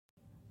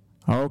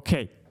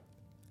Okay,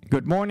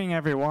 good morning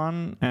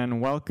everyone and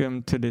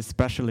welcome to this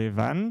special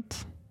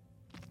event.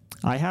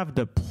 I have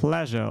the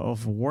pleasure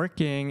of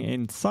working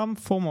in some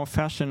form or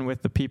fashion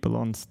with the people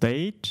on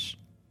stage.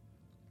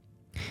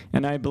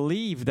 And I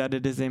believe that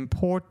it is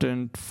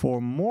important for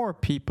more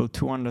people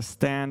to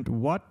understand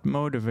what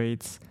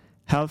motivates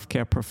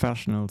healthcare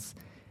professionals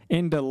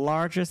in the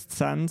largest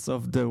sense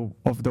of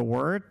the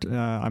word.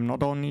 I'm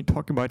not only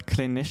talking about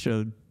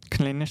clinicians,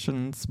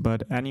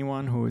 but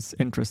anyone who is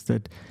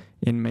interested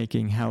in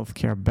making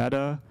healthcare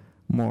better,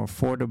 more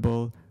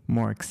affordable,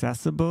 more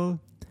accessible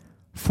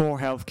for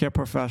healthcare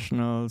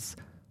professionals,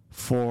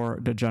 for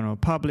the general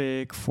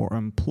public, for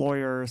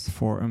employers,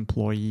 for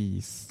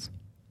employees.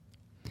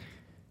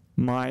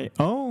 My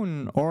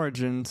own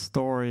origin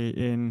story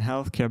in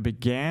healthcare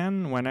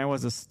began when I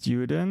was a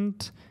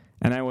student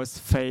and I was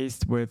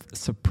faced with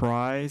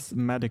surprise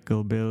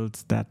medical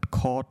bills that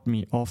caught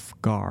me off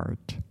guard.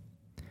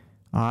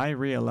 I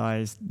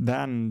realized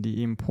then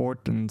the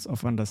importance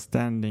of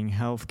understanding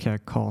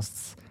healthcare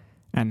costs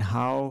and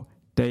how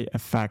they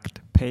affect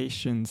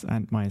patients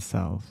and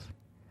myself.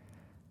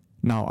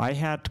 Now, I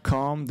had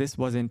come, this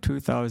was in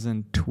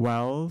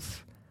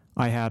 2012,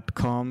 I had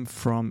come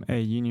from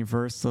a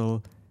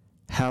universal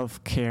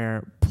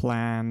healthcare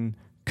plan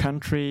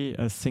country,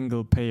 a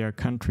single-payer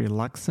country,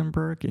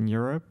 Luxembourg in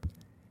Europe,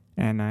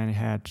 and I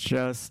had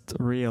just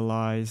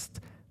realized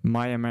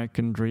my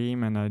American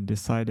dream, and I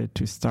decided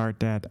to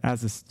start that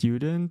as a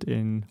student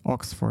in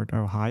Oxford,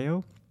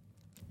 Ohio.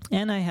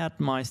 And I had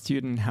my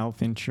student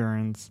health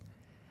insurance,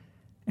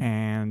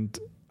 and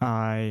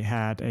I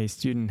had a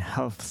student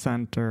health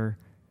center,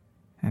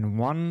 and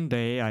one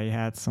day I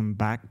had some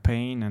back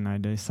pain and I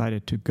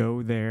decided to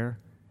go there.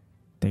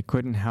 They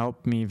couldn't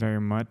help me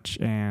very much,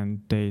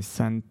 and they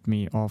sent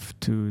me off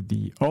to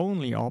the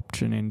only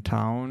option in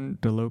town,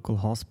 the local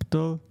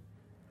hospital.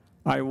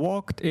 I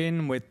walked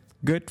in with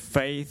good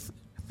faith,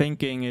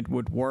 thinking it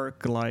would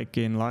work like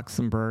in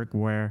Luxembourg,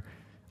 where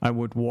I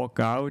would walk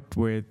out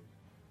with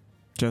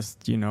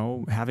just,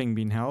 having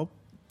been helped.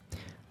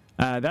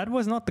 That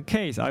was not the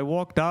case. I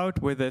walked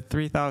out with a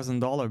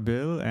 $3,000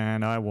 bill,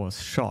 and I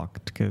was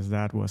shocked because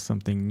that was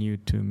something new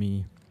to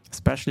me,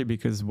 especially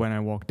because when I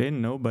walked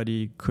in,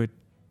 nobody could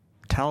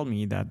tell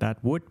me that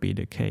would be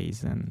the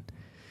case. And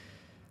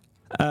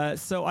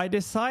so I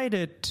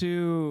decided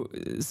to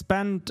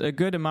spend a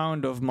good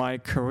amount of my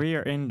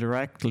career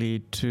indirectly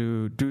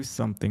to do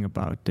something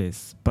about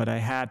this, but I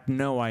had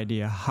no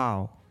idea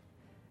how.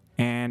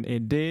 And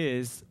it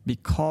is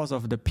because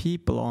of the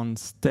people on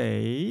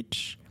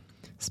stage,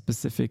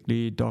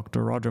 specifically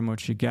Dr. Roger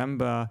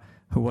Mochigemba,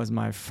 who was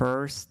my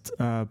first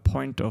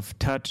point of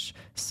touch,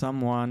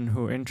 someone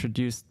who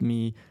introduced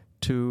me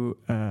to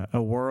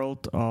a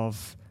world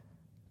of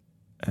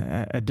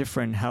a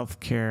different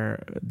healthcare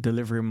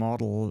delivery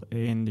model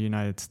in the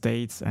United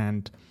States,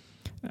 and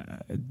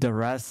the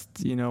rest,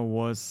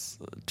 was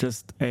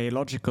just a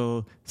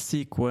logical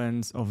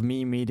sequence of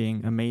me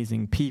meeting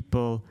amazing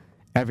people,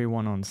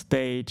 everyone on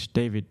stage,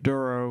 David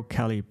Duro,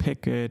 Kelly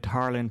Pickett,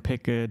 Harlan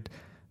Pickett,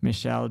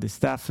 Michelle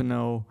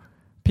DiStefano,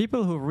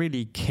 people who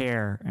really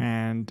care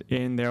and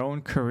in their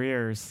own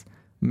careers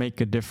make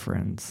a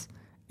difference.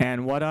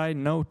 And what I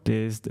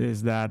noticed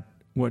is that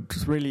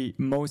what's really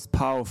most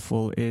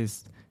powerful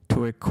is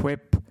to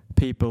equip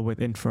people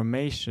with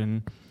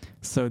information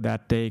so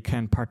that they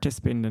can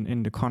participate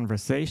in the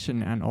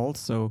conversation, and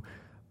also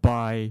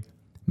by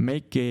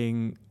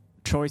making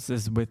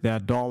choices with their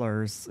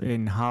dollars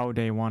in how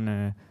they want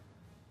to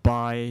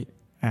buy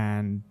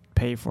and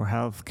pay for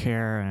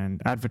healthcare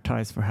and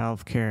advertise for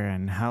healthcare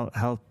and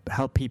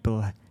help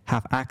people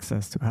have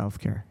access to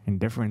healthcare in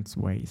different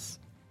ways.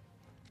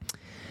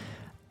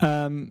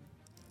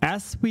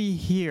 As we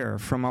hear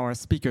from our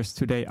speakers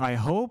today, I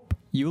hope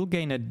you'll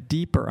gain a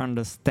deeper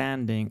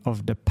understanding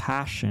of the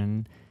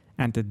passion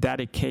and the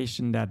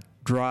dedication that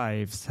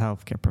drives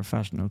healthcare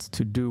professionals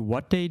to do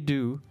what they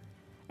do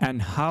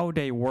and how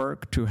they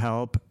work to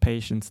help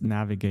patients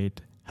navigate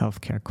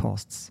healthcare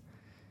costs.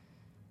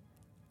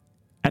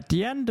 At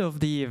the end of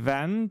the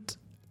event,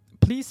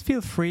 please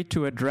feel free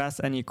to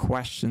address any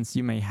questions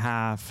you may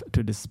have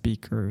to the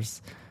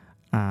speakers.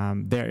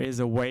 There is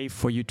a way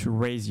for you to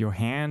raise your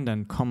hand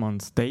and come on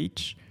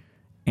stage.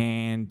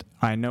 And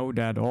I know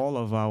that all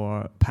of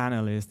our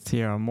panelists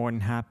here are more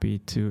than happy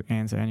to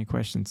answer any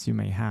questions you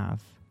may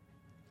have.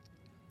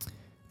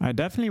 I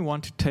definitely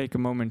want to take a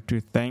moment to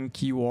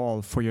thank you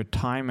all for your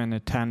time and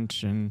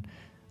attention.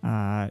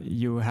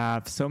 You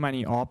have so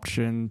many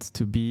options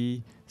to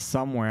be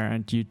somewhere,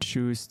 and you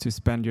choose to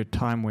spend your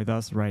time with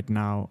us right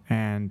now,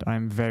 and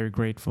I'm very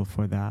grateful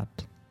for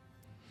that.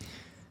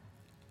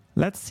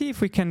 Let's see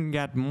if we can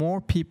get more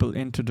people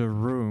into the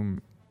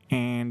room,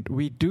 and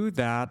we do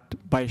that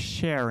by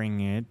sharing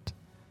it.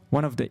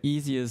 One of the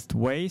easiest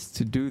ways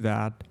to do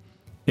that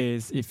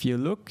is if you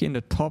look in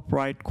the top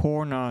right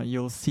corner,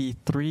 you'll see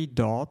 3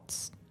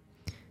 dots.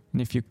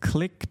 And if you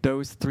click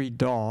those 3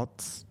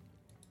 dots,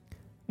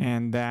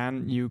 and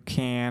then you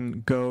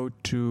can go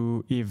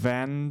to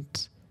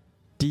event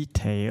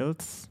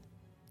details,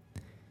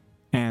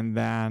 and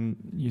then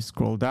you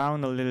scroll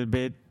down a little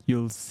bit,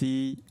 you'll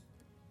see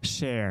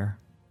share.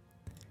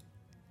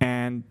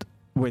 And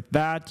with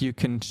that, you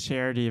can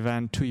share the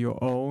event to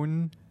your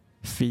own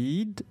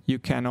feed. You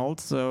can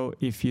also,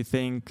 if you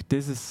think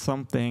this is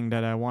something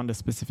that I want a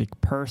specific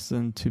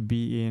person to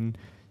be in,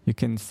 you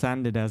can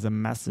send it as a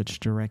message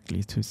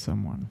directly to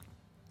someone.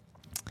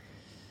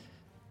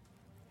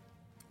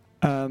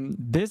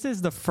 This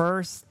is the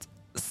first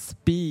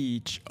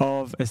speech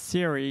of a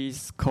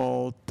series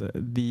called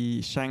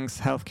the Shank's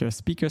Healthcare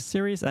Speaker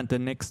Series, and the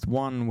next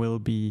one will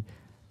be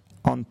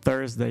on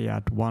Thursday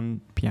at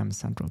 1 p.m.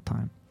 Central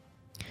Time.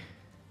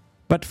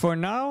 But for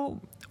now,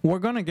 we're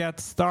going to get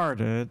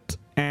started,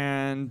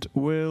 and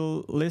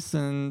we'll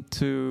listen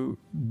to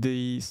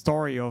the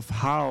story of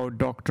how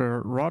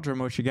Dr. Roger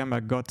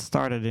Mochigamba got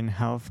started in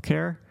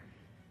healthcare.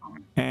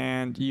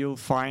 And you'll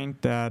find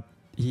that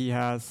he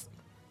has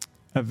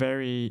a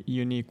very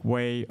unique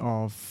way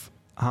of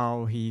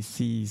how he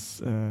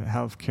sees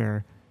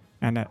healthcare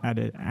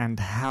and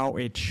how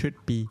it should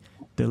be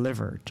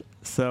delivered.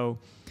 So,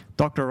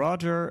 Dr.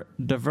 Roger,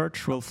 the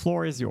virtual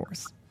floor is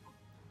yours.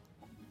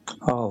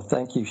 Oh,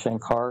 thank you,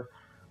 Shankar.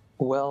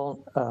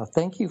 Well,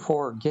 thank you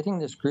for getting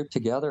this group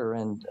together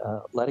and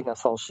letting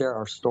us all share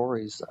our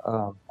stories.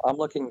 I'm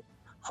looking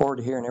forward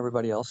to hearing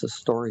everybody else's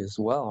story as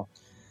well.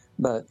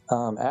 But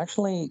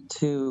actually,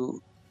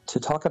 to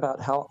talk about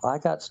how I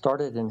got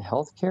started in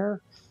healthcare,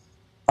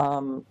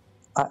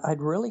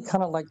 I'd really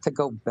kind of like to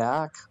go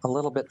back a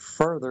little bit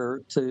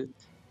further to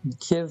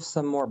give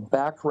some more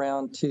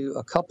background to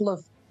a couple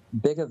of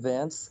big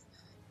events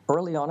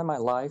early on in my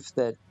life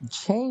that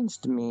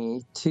changed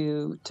me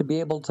to be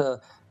able to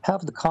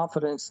have the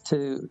confidence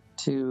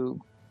to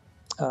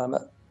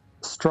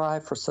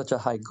strive for such a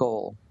high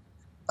goal.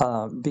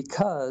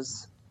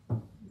 Because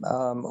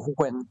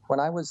when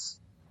I was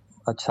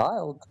a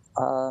child,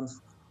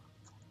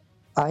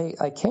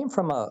 I came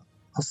from a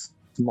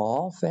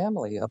small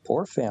family, a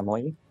poor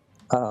family.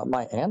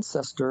 My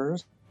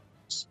ancestors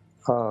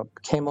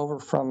came over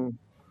from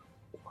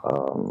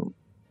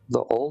the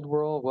old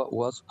world, what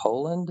was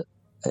Poland,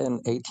 in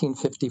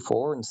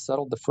 1854 and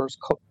settled the first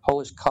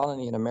Polish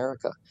colony in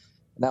America.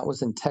 And that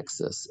was in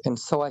Texas. And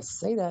so I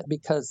say that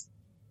because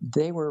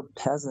they were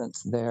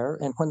peasants there.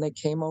 And when they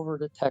came over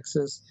to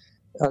Texas,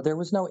 there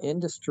was no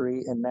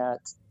industry in that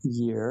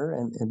year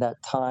and in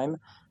that time.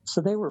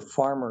 So they were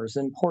farmers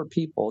and poor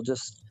people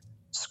just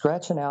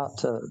scratching out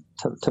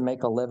to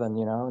make a living,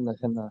 you know,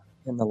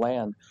 in the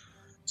land.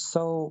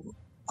 So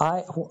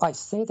I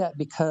say that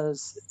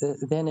because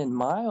then in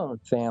my own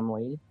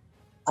family,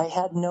 I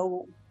had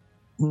no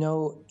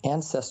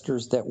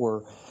ancestors that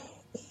were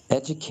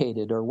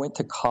educated or went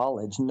to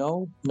college.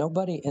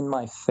 Nobody in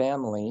my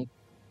family,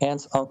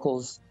 aunts,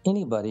 uncles,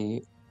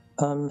 anybody,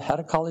 had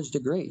a college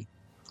degree.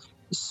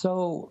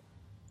 So,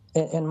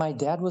 and my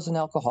dad was an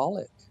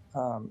alcoholic.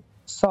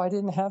 So I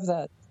didn't have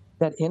that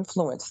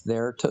influence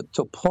there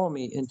to pull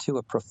me into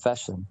a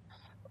profession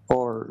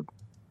or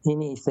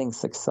anything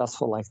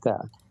successful like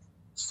that.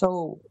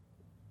 So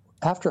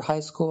after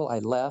high school, I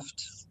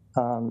left,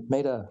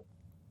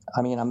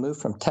 I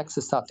moved from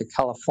Texas out to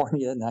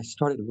California, and I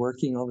started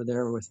working over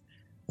there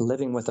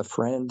living with a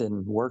friend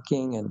and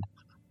working.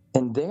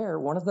 And there,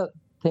 one of the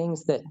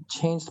things that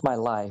changed my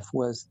life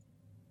was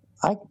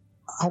I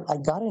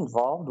got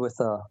involved with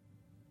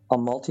a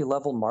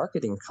multi-level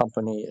marketing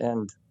company,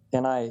 and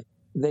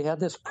they had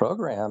this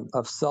program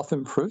of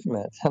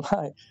self-improvement, and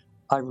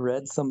I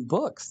read some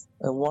books.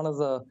 And one of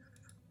the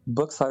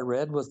books I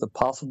read was The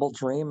Possible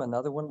Dream.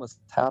 Another one was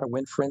How to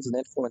Win Friends and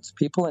Influence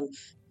People.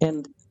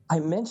 And I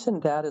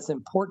mentioned that as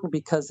important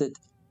because it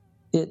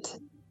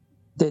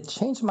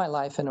changed my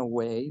life in a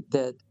way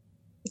that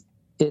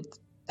it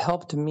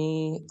helped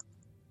me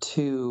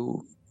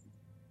to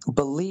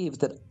believe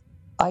that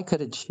I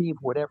could achieve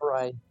whatever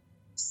I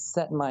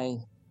set my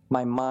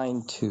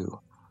mind to.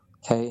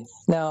 Okay.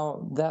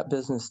 Now that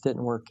business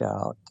didn't work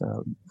out,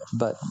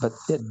 but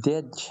it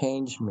did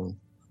change me.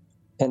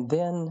 And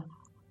then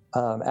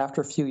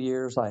after a few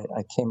years,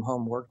 I came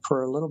home, worked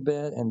for a little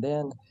bit, and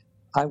then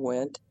I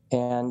went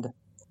and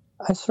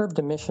I served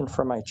a mission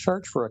for my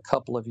church for a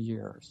couple of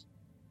years.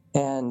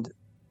 And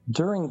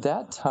during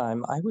that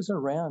time, I was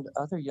around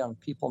other young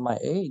people my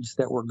age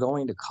that were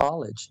going to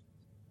college.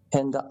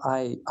 And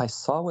I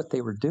saw what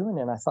they were doing,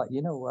 and I thought,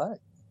 you know what?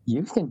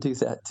 You can do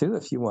that too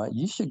if you want.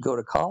 You should go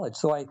to college.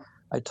 So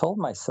I told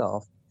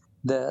myself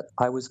that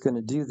I was going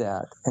to do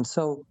that. And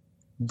so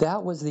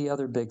that was the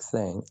other big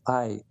thing.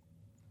 I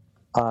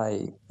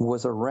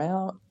was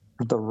around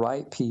the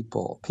right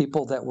people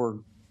that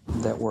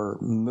were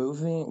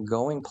moving,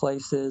 going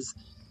places,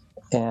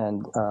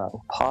 and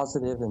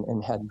positive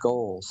and had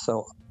goals.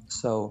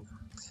 So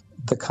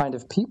the kind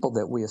of people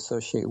that we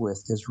associate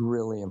with is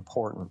really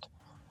important.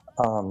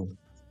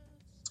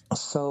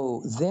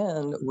 So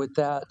then, with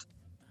that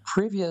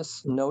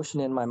previous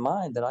notion in my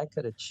mind that I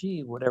could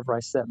achieve whatever I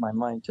set my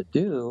mind to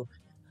do,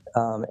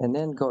 and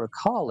then go to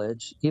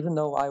college, even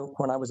though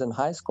when I was in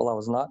high school, I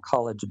was not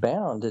college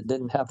bound. It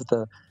didn't have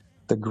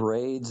the the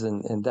grades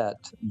and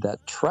that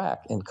track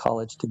in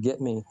college to get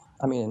me,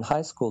 in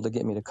high school to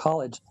get me to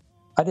college,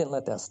 I didn't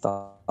let that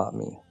stop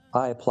me.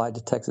 I applied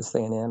to Texas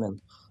A&M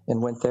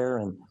and went there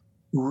and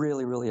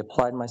really, really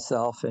applied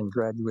myself and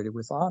graduated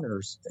with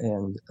honors.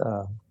 And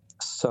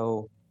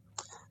so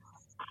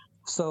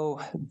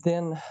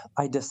then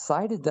I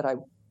decided that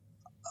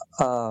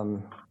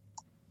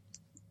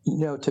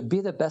to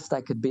be the best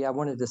I could be, I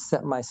wanted to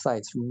set my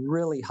sights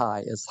really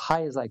high as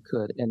I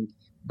could. And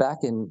back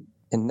in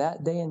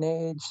that day and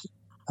age,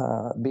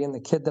 being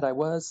the kid that I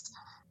was,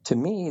 to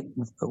me,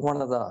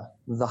 one of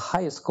the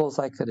highest goals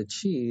I could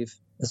achieve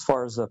as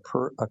far as a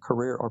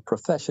career or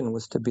profession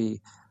was to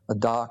be a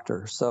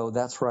doctor. So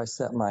that's where I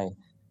set my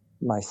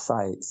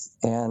sights.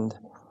 And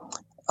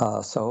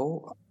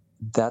so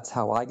that's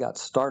how I got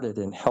started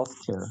in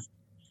healthcare,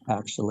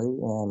 actually.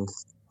 And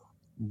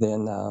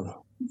then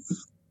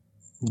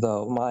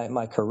though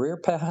my career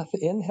path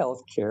in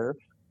healthcare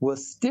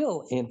was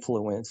still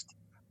influenced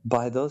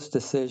by those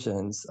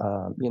decisions.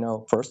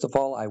 First of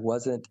all, I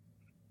wasn't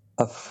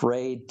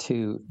afraid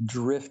to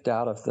drift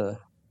out of the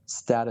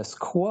status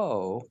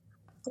quo,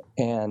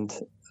 and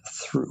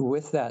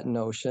with that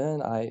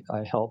notion, I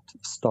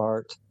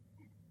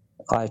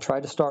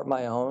tried to start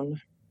my own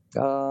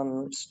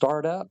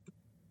startup,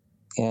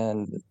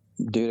 and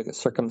due to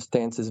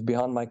circumstances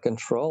beyond my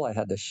control, I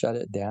had to shut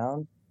it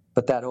down.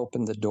 But that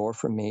opened the door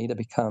for me to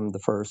become the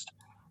first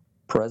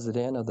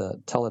president of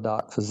the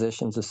Teladoc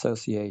Physicians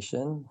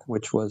Association,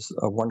 which was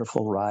a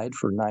wonderful ride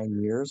for 9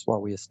 years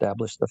while we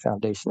established the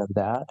foundation of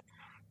that.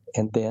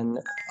 And then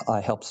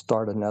I helped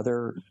start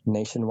another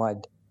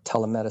nationwide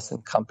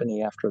telemedicine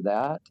company after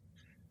that,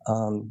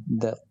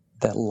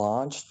 that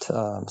launched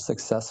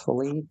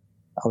successfully.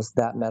 I was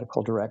that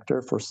medical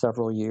director for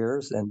several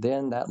years, and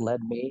then that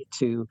led me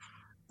to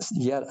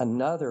yet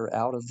another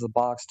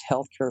out-of-the-box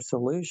healthcare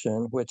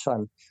solution, which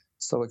I'm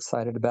so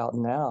excited about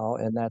now,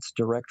 and that's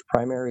direct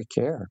primary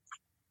care.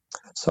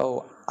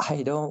 So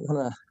I don't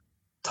want to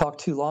talk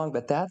too long,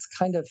 but that's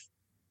kind of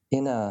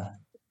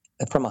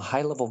from a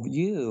high-level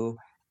view,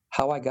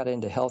 how I got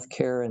into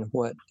healthcare and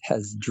what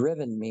has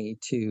driven me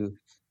to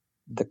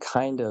the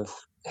kind of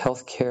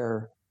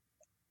healthcare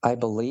I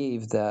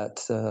believe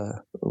that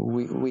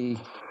we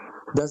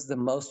does the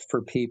most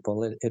for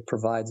people. It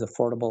provides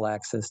affordable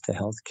access to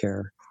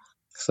healthcare.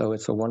 So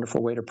it's a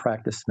wonderful way to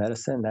practice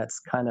medicine. That's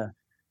kind of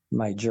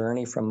my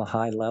journey from a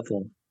high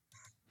level.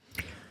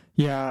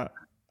 Yeah,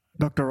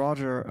 Dr.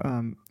 Roger,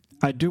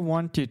 I do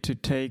want you to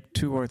take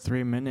 2 or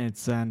 3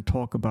 minutes and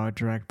talk about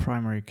direct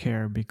primary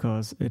care,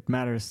 because it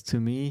matters to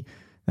me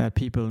that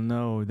people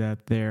know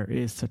that there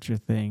is such a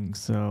thing.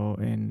 So,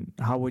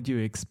 how would you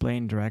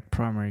explain direct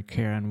primary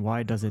care, and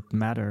why does it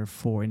matter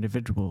for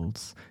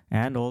individuals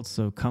and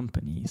also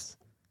companies?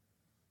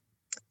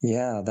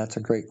 Yeah, that's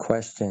a great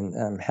question.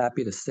 I'm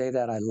happy to say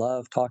that. I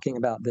love talking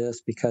about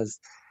this because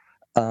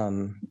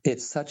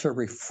it's such a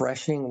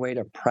refreshing way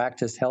to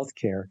practice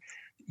healthcare.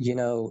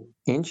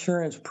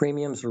 Insurance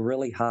premiums are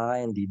really high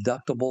and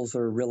deductibles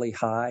are really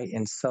high.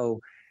 And so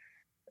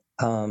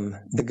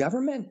the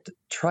government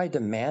tried to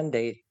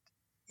mandate,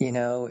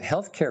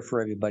 healthcare for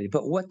everybody.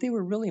 But what they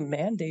were really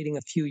mandating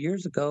a few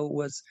years ago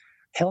was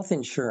health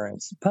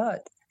insurance.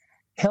 But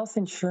health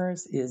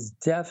insurance is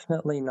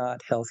definitely not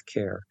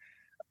healthcare.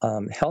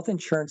 Health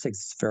insurance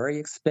is very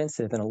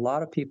expensive, and a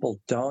lot of people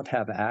don't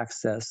have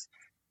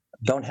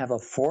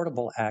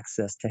affordable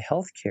access to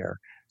health care.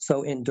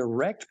 So in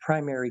direct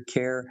primary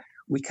care,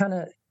 we kind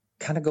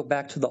of go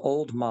back to the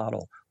old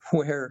model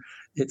where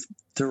it's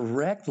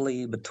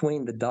directly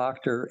between the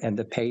doctor and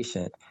the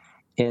patient.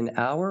 In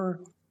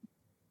our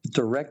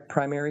direct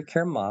primary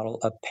care model,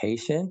 a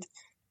patient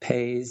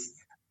pays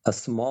a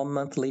small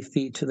monthly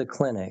fee to the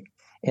clinic,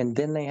 and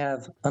then they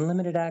have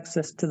unlimited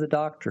access to the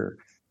doctor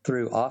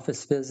through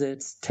office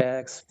visits,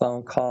 texts,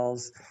 phone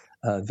calls,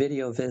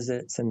 video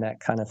visits, and that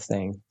kind of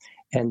thing.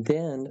 And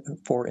then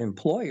for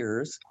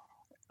employers,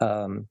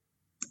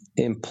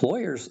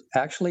 employers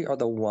actually are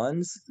the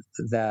ones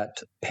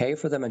that pay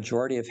for the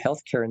majority of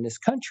healthcare in this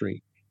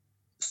country.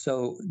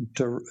 So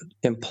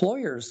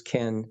employers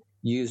can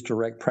use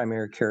direct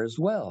primary care as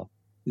well.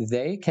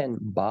 They can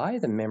buy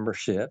the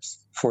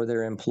memberships for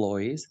their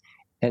employees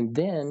and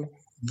then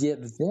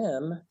give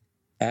them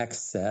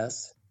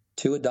access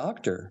to a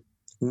doctor,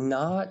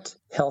 not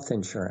health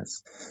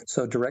insurance.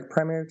 So direct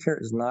primary care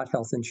is not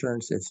health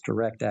insurance, it's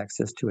direct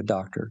access to a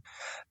doctor.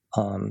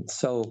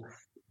 So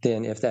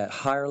then if that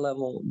higher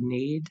level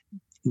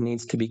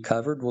needs to be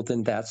covered, well,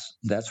 then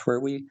that's where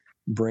we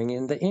bring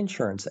in the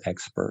insurance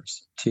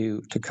experts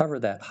to cover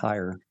that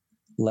higher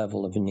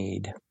level of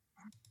need.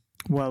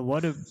 Well,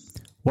 what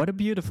a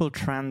beautiful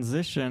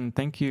transition.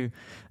 Thank you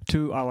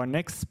to our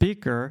next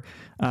speaker.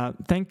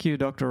 Thank you,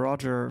 Dr.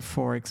 Roger,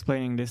 for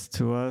explaining this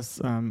to us.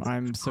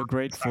 I'm so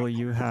grateful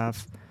you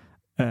have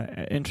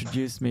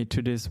introduced me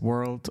to this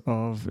world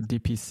of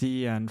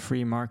DPC and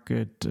free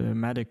market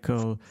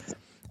medical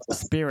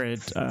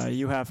spirit.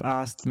 You have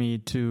asked me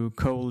to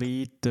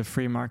co-lead the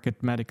Free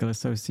Market Medical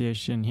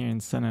Association here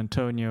in San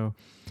Antonio.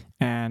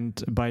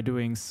 and by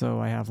doing so,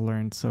 I have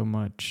learned so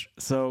much.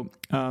 So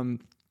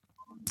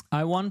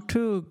I want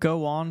to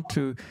go on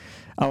to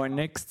our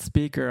next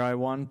speaker. I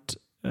want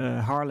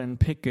Harlan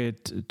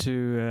Pickett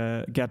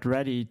to get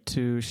ready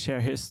to share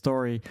his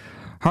story.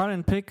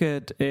 Harlan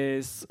Pickett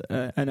is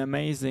an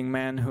amazing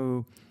man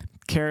who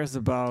cares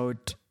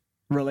about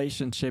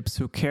relationships,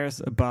 who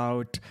cares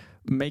about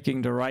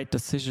making the right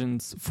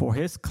decisions for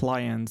his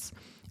clients.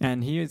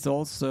 And he is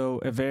also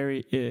a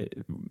very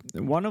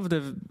one of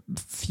the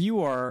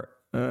fewer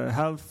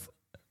health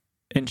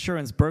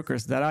insurance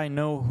brokers that I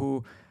know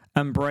who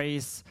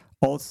embrace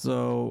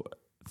also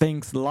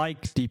things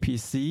like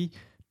DPC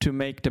to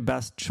make the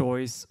best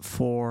choice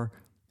for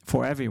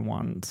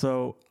everyone.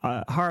 So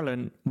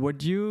Harlan,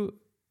 would you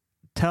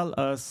tell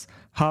us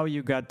how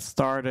you got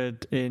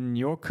started in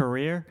your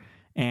career?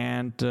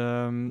 And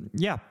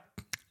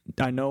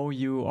I know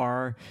you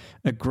are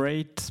a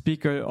great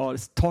speaker or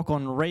talk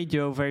on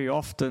radio very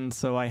often,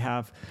 so I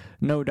have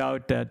no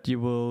doubt that you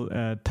will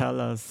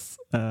tell us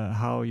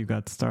how you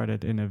got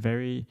started in a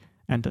very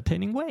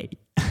entertaining way.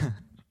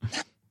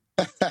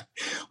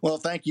 Well,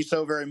 thank you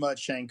so very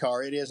much,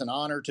 Shankar. It is an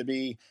honor to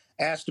be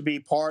asked to be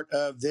part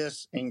of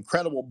this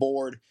incredible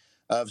board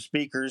of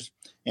speakers,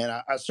 and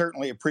I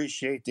certainly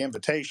appreciate the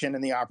invitation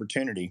and the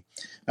opportunity.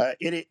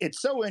 It's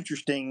so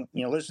interesting,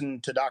 listen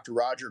to Dr.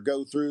 Roger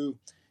go through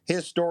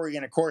his story,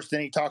 and of course,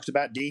 then he talks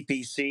about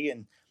DPC,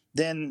 and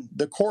then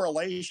the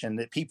correlation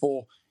that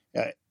people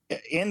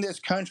in this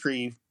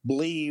country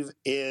believe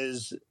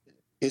is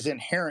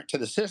inherent to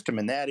the system,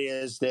 and that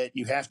is that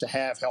you have to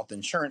have health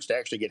insurance to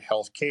actually get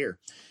health care.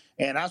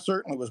 And I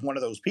certainly was one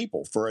of those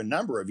people for a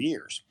number of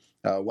years.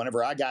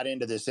 Whenever I got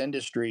into this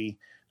industry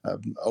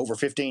over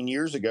 15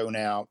 years ago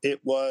now,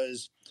 it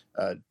was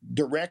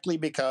directly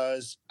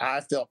because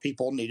I felt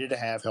people needed to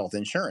have health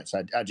insurance.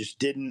 I just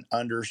didn't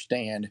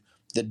understand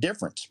the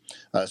difference.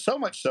 So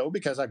much so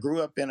because I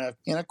grew up in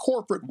a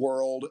corporate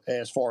world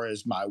as far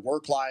as my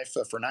work life.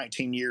 For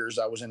 19 years,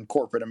 I was in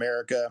corporate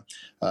America.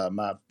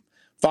 My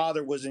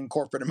father was in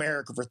corporate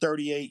America for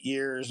 38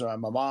 years. My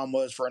mom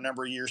was for a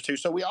number of years too.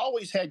 So we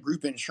always had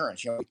group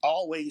insurance. We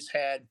always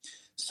had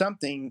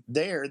something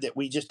there that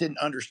we just didn't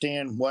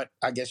understand what,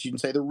 I guess you can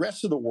say, the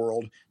rest of the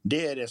world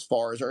did as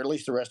far as, or at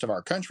least the rest of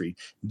our country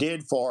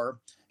did for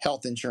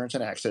health insurance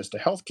and access to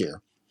health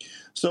care.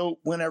 So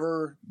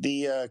whenever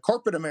the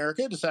corporate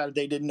America decided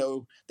they did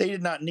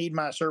not need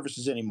my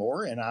services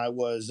anymore, and I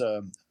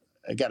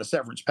got a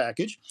severance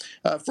package,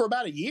 for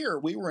about a year,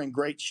 we were in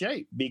great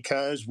shape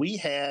because we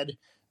had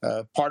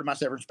part of my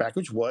severance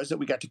package was that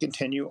we got to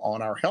continue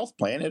on our health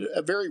plan at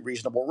a very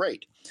reasonable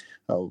rate.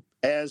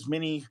 As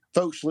many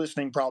folks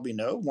listening probably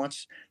know,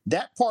 once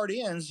that part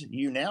ends,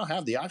 you now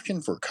have the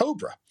option for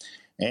COBRA.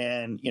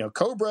 And,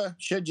 COBRA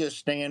should just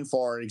stand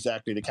for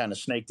exactly the kind of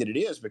snake that it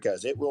is,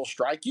 because it will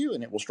strike you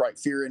and it will strike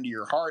fear into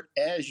your heart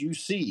as you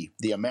see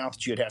the amount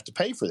that you'd have to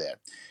pay for that.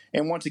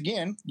 And once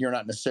again, you're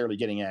not necessarily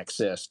getting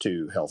access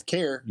to health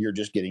care. You're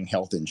just getting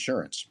health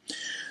insurance.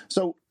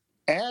 So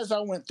as I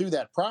went through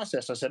that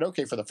process, I said,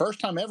 okay, for the first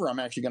time ever, I'm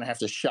actually going to have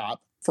to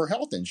shop for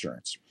health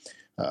insurance.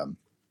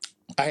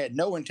 I had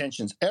no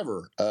intentions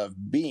ever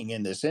of being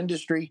in this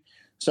industry.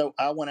 So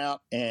I went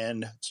out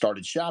and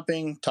started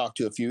shopping, talked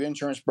to a few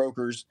insurance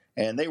brokers,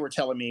 and they were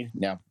telling me,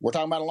 now we're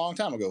talking about a long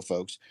time ago,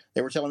 folks,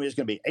 they were telling me it's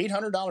going to be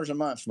 $800 a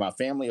month for my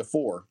family of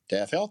four to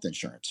have health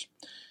insurance.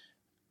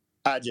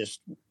 I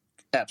just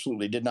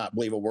absolutely did not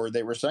believe a word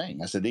they were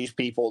saying. I said, these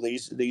people,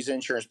 these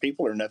insurance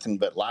people are nothing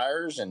but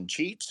liars and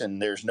cheats,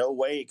 and there's no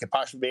way it could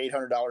possibly be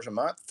 $800 a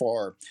month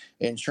for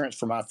insurance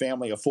for my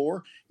family of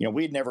four.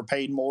 We'd never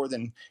paid more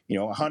than,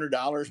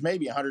 $100,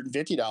 maybe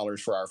 $150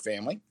 for our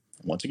family.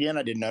 Once again,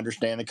 I didn't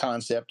understand the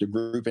concept of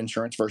group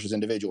insurance versus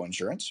individual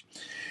insurance.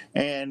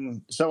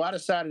 And so I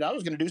decided I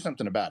was going to do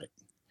something about it.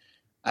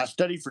 I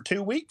studied for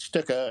 2 weeks,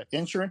 took an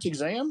insurance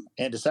exam,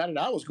 and decided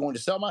I was going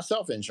to sell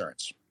myself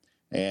insurance.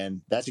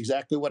 And that's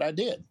exactly what I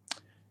did.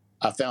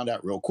 I found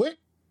out real quick,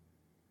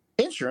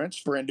 insurance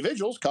for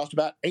individuals cost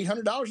about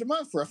 $800 a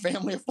month for a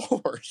family of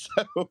four.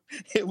 So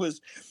it was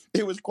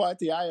quite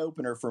the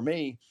eye-opener for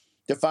me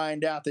to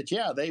find out that,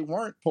 yeah, they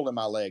weren't pulling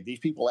my leg. These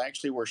people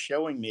actually were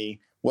showing me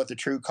what the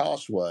true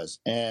cost was.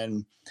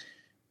 And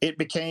it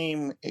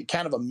became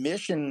kind of a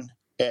mission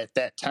at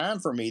that time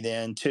for me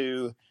then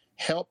to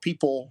help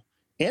people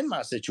in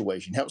my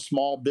situation, help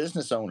small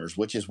business owners,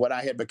 which is what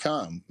I had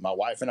become. My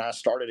wife and I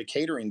started a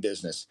catering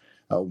business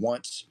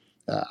once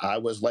I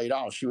was laid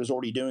off. She was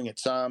already doing it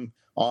some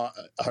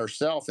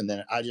herself, and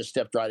then I just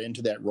stepped right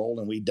into that role,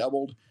 and we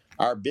doubled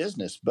our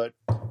business. But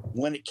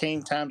when it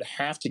came time to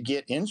have to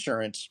get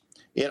insurance,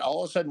 it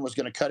all of a sudden was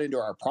going to cut into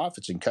our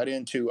profits and cut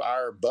into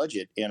our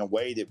budget in a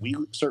way that we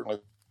certainly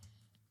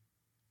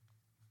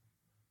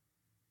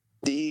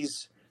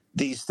these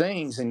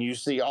things, and you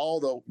see all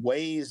the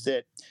ways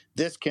that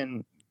this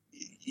can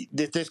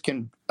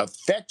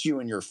affect you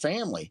and your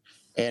family.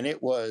 And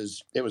it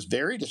was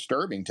very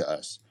disturbing to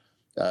us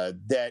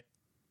that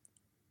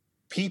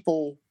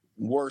people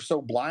were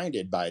so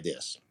blinded by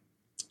this.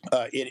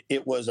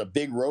 It was a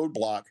big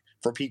roadblock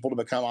for people to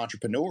become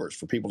entrepreneurs,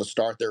 for people to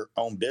start their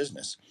own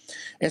business.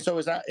 And so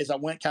as I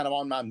went kind of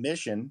on my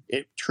mission,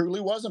 it truly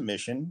was a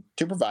mission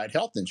to provide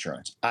health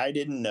insurance. I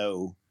didn't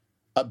know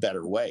a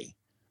better way.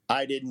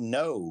 I didn't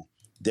know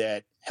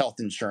that health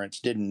insurance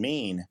didn't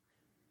mean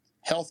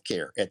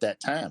healthcare at that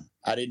time.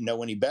 I didn't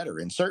know any better.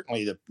 And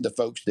certainly the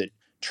folks that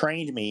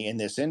trained me in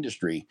this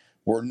industry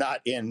were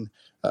not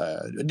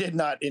did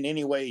not in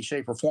any way,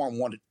 shape, or form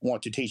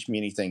want to teach me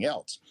anything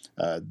else.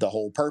 The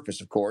whole purpose,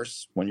 of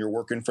course, when you're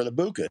working for the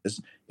BUCAs,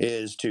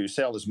 is to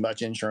sell as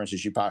much insurance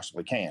as you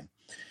possibly can.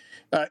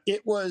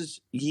 It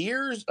was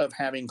years of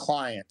having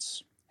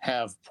clients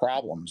have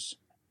problems,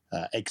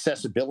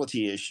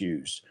 accessibility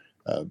issues,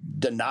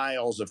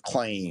 denials of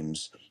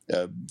claims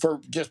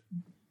for just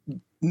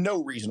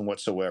no reason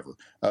whatsoever.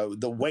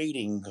 The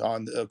waiting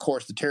on, of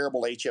course, the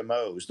terrible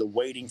HMOs, the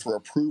waiting for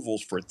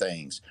approvals for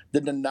things,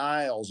 the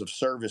denials of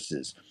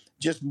services,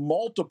 just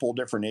multiple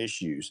different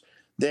issues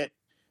that,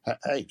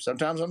 hey,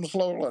 sometimes I'm a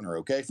slow learner,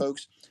 okay,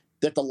 folks,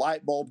 that the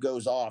light bulb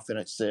goes off and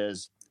it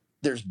says,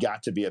 there's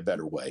got to be a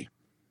better way.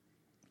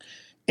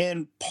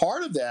 And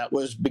part of that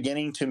was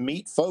beginning to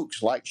meet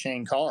folks like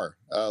Shankar,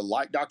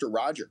 like Dr.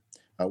 Roger.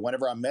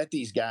 Whenever I met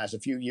these guys a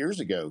few years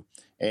ago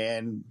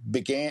and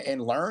began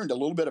and learned a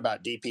little bit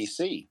about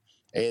DPC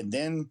and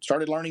then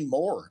started learning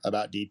more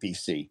about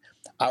DPC,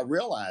 I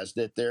realized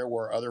that there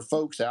were other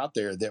folks out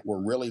there that were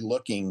really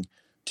looking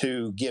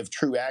to give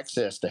true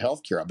access to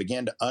healthcare. I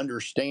began to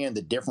understand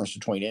the difference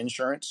between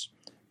insurance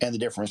and the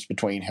difference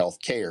between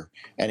healthcare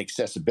and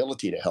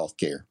accessibility to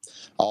healthcare.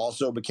 I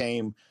also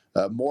became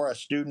more a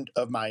student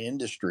of my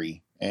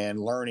industry and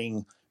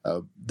learning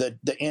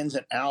the ins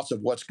and outs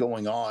of what's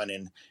going on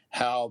and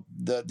how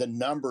the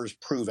numbers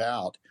prove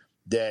out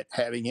that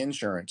having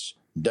insurance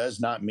does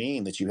not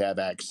mean that you have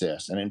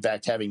access. And in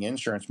fact, having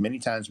insurance many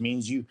times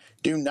means you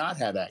do not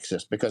have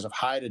access because of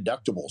high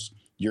deductibles.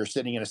 You're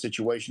sitting in a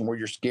situation where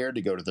you're scared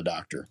to go to the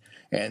doctor.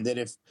 And that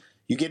if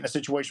you get in a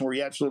situation where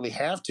you absolutely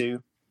have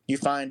to, you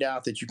find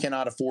out that you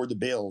cannot afford the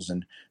bills.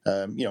 And,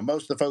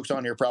 most of the folks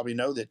on here probably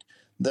know that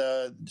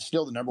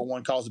still the number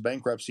one cause of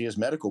bankruptcy is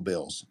medical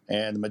bills.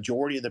 And the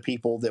majority of the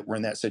people that were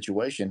in that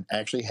situation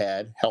actually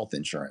had health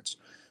insurance.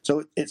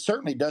 So it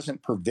certainly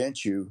doesn't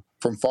prevent you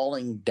from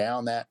falling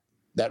down that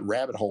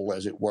rabbit hole,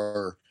 as it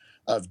were,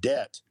 of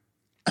debt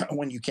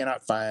when you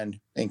cannot find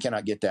and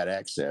cannot get that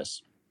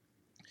access.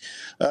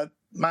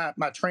 My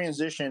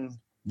transition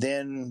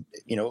then,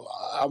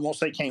 I won't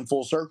say came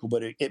full circle,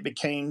 but it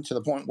became to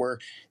the point where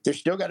there's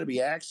still got to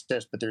be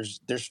access, but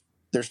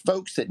there's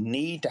folks that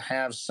need to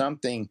have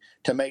something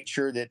to make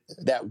sure that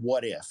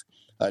what if.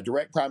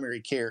 Direct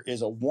primary care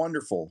is a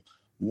wonderful,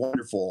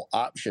 wonderful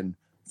option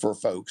for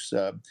folks.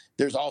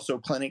 There's also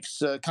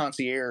clinics,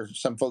 concierge.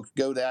 Some folks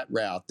go that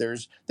route.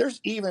 There's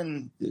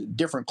even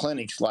different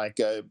clinics like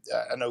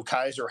I know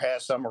Kaiser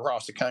has some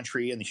across the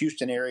country in the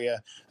Houston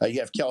area. You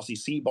have Kelsey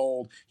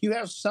Siebold. You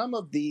have some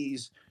of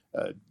these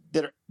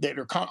that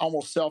are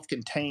almost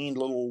self-contained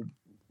little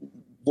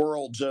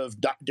worlds of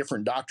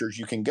different doctors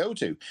you can go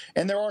to.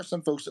 And there are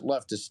some folks that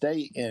love to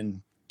stay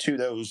into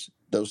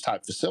those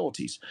type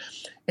facilities.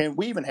 And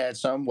we even had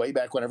some way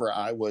back whenever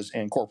I was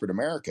in corporate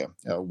America.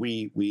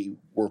 We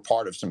were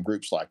part of some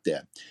groups like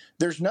that.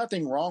 There's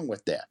nothing wrong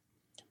with that.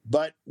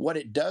 But what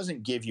it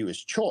doesn't give you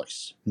is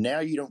choice. Now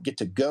you don't get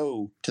to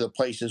go to the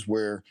places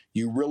where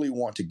you really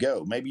want to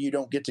go. Maybe you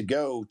don't get to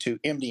go to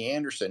MD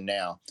Anderson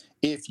now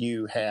if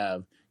you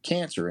have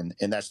cancer, and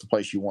that's the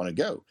place you want to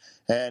go.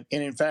 And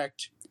in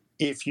fact,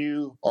 if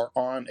you are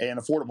on an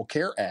Affordable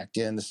Care Act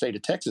in the state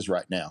of Texas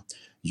right now,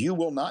 you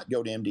will not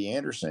go to MD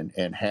Anderson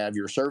and have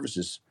your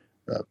services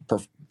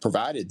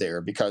provided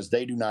there because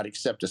they do not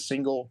accept a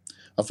single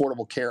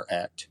Affordable Care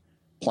Act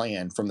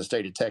plan from the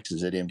state of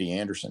Texas at MD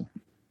Anderson.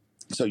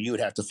 So you would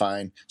have to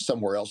find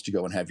somewhere else to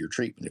go and have your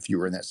treatment if you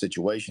were in that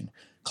situation.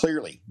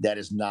 Clearly, that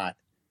is not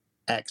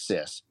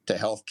access to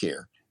health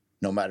care,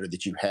 no matter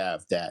that you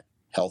have that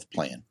health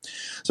plan.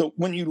 So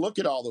when you look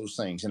at all those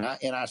things, and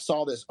I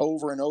saw this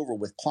over and over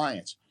with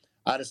clients,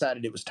 I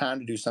decided it was time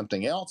to do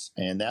something else.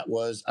 And that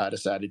was, I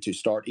decided to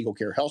start Eagle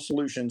Care Health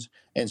Solutions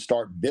and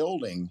start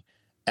building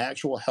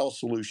actual health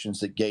solutions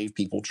that gave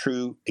people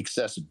true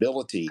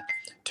accessibility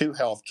to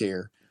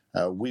healthcare.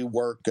 We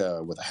work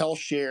with a health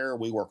share.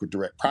 We work with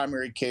direct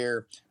primary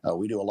care.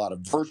 We do a lot of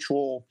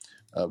virtual.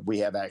 We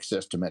have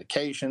access to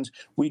medications.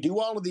 We do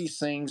all of these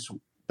things,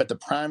 but the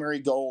primary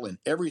goal in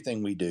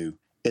everything we do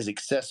is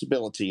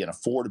accessibility and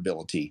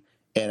affordability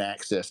and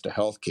access to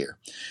healthcare.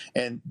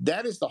 And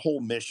that is the whole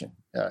mission.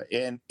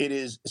 And it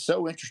is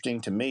so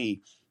interesting to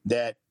me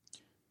that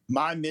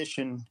my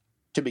mission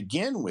to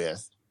begin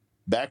with,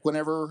 back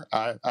whenever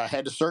I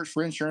had to search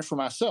for insurance for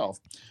myself,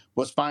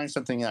 was find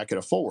something I could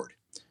afford,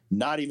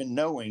 not even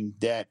knowing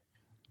that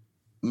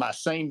my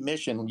same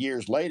mission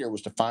years later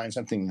was to find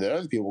something that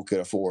other people could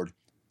afford,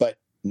 but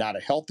not a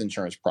health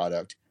insurance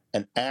product,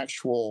 an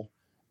actual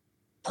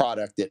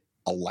product that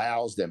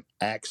allows them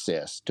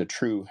access to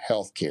true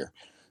health care.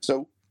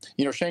 So,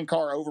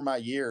 Shankar, over my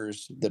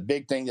years, the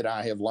big thing that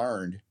I have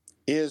learned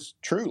is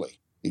truly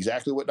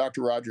exactly what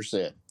Dr. Rogers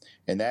said,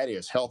 and that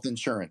is health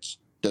insurance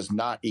does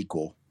not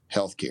equal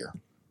health care.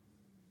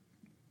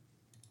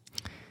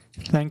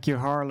 Thank you,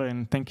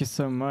 Harlan. Thank you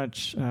so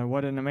much.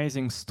 What an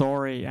amazing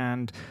story.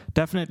 And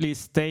definitely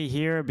stay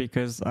here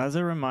because, as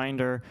a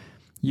reminder,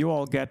 you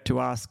all get to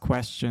ask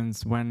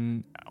questions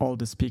when all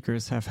the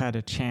speakers have had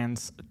a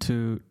chance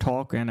to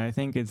talk. And I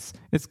think it's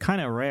kind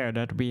of rare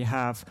that we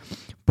have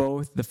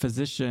both the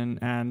physician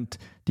and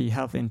the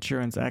health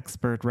insurance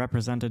expert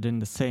represented in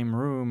the same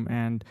room.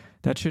 And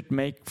that should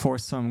make for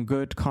some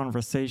good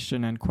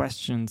conversation and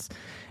questions.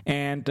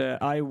 And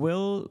I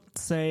will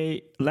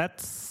say,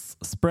 let's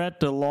spread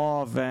the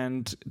love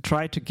and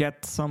try to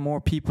get some more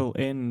people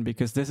in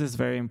because this is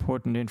very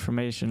important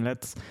information.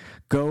 Let's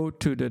go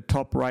to the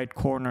top right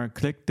corner,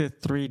 click the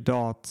 3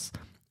 dots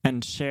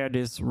and share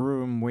this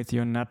room with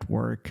your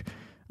network.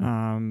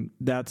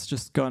 That's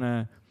just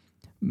gonna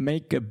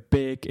make a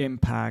big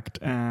impact,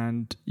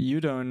 and you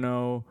don't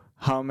know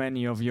how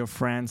many of your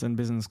friends and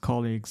business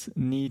colleagues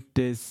need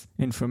this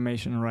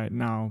information right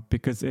now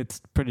because it's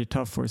pretty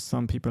tough for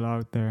some people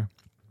out there.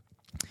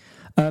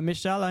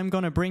 Michelle, I'm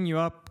going to bring you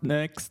up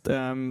next,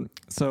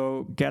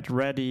 so get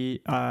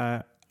ready.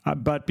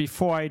 But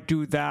before I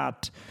do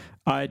that,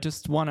 I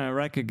just want to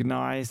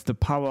recognize the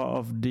power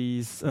of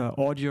these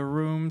audio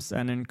rooms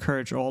and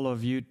encourage all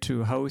of you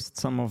to host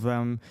some of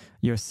them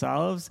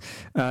yourselves.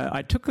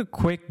 I took a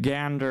quick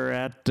gander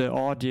at the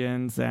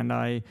audience, and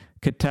I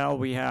could tell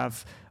we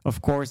have,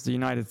 of course, the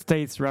United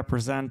States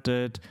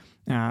represented.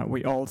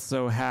 We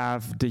also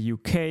have the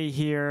UK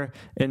here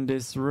in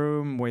this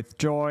room with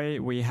Joy.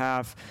 We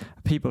have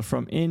people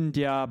from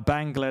India,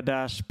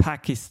 Bangladesh,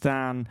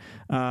 Pakistan,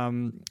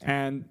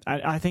 and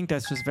I think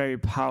that's just very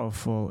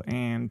powerful.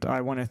 And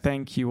I want to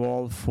thank you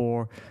all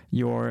for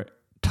your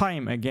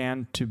time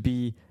again to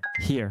be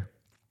here.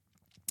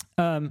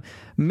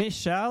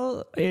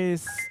 Michelle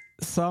is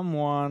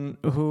someone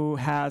who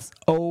has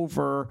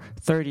over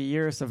 30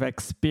 years of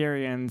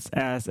experience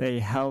as a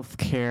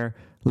healthcare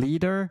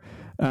leader,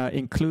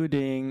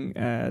 including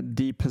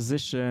the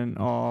position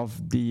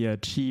of the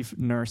chief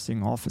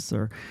nursing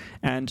officer.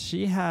 And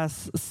she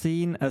has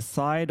seen a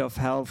side of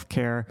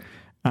healthcare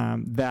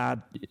that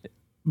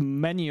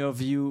many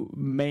of you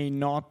may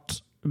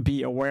not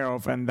be aware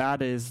of, and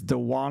that is the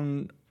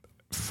one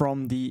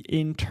from the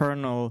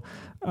internal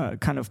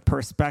kind of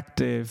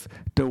perspective,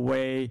 the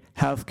way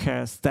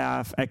healthcare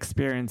staff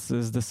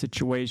experiences the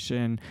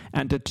situation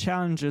and the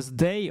challenges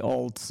they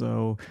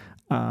also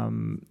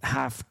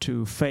have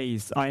to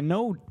face. I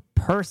know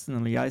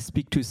personally, I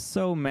speak to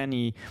so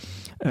many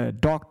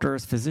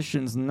doctors,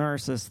 physicians,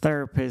 nurses,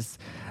 therapists.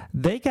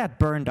 They get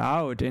burned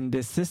out in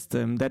this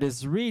system that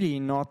is really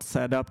not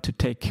set up to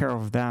take care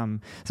of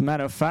them. As a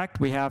matter of fact,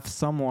 we have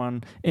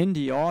someone in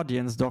the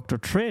audience, Dr.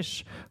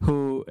 Trish,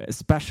 who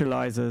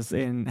specializes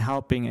in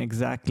helping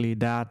exactly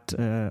that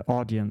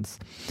audience.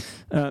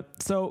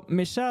 So,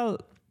 Michelle,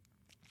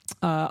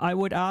 I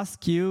would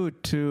ask you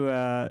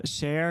to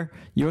share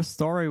your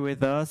story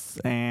with us,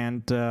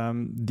 and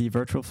the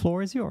virtual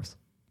floor is yours.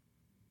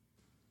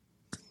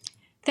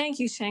 Thank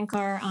you,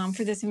 Shankar,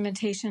 for this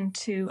invitation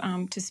to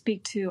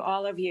speak to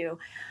all of you.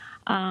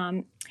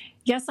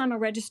 Yes, I'm a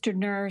registered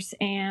nurse,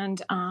 and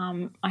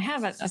I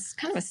have a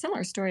kind of a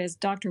similar story as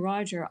Dr.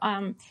 Roger.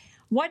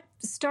 What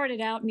started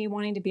out me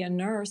wanting to be a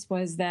nurse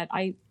was that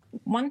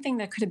one thing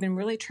that could have been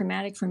really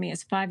traumatic for me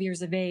is 5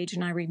 years of age,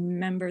 and I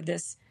remember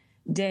this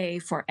day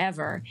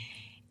forever,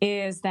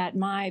 is that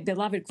my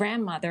beloved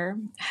grandmother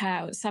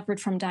suffered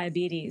from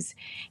diabetes,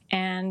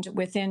 and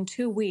within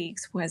 2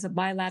 weeks was a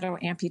bilateral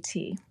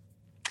amputee.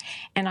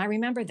 And I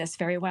remember this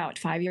very well at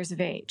 5 years of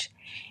age.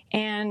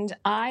 And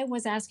I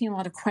was asking a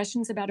lot of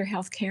questions about her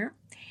health care.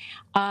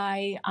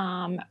 I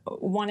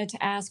wanted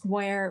to ask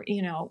where,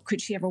 could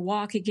she ever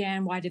walk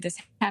again? Why did this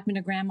happen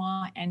to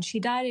Grandma? And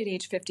she died at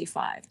age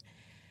 55.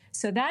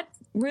 So that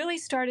really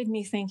started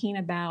me thinking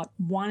about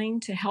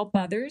wanting to help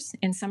others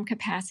in some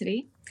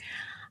capacity.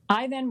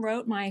 I then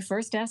wrote my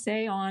first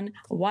essay on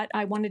what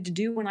I wanted to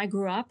do when I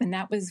grew up, and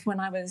that was when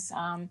I was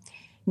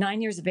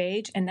 9 years of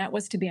age, and that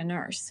was to be a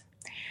nurse.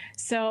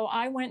 So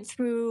I went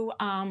through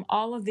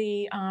all of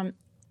the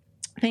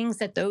things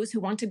that those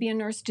who want to be a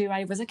nurse do.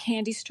 I was a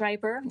candy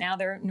striper. Now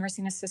they're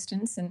nursing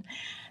assistants and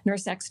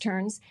nurse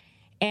externs.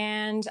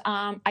 And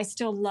I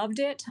still loved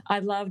it. I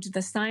loved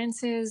the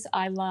sciences.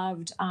 I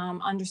loved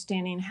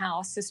understanding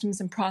how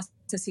systems and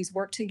processes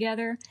work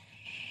together.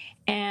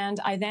 And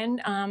I then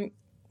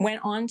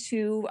went on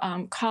to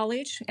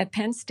college at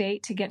Penn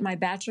State to get my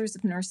bachelor's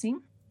of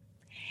nursing.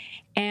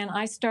 And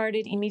I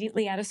started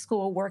immediately out of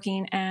school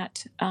working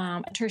at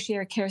a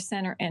tertiary care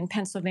center in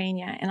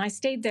Pennsylvania. And I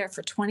stayed there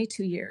for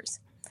 22 years.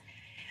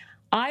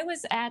 I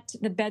was at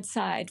the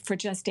bedside for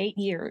just 8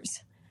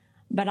 years.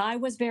 But I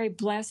was very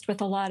blessed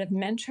with a lot of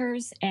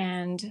mentors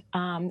and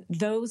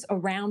those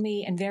around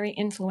me, and very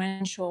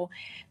influential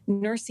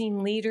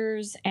nursing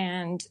leaders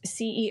and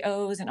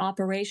CEOs and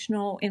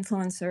operational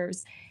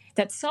influencers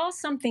that saw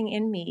something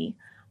in me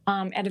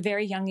at a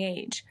very young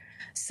age.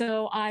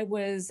 So I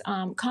was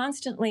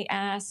constantly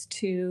asked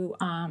to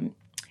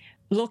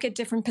look at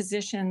different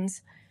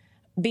positions,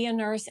 be a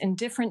nurse in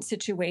different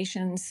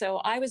situations. So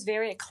I was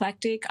very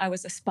eclectic. I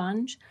was a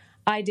sponge.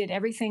 I did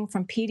everything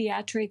from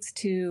pediatrics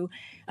to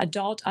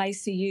adult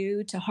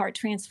ICU to heart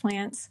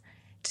transplants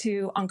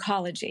to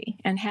oncology,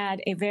 and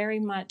had a very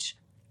much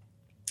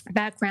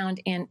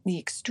background in the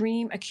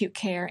extreme acute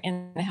care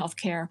in the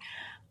healthcare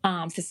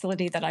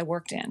facility that I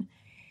worked in.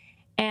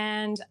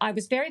 And I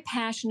was very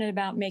passionate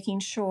about making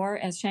sure,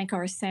 as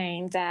Shankar is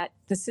saying, that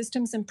the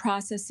systems and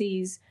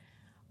processes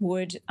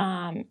would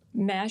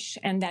mesh,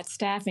 and that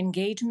staff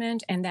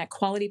engagement and that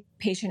quality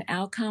patient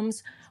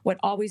outcomes would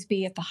always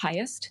be at the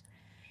highest.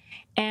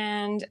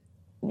 And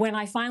when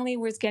I finally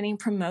was getting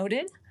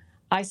promoted,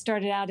 I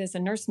started out as a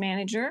nurse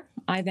manager.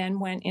 I then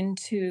went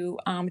into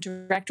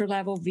director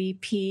level,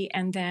 VP,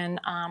 and then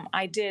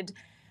I did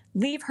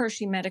leave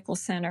Hershey Medical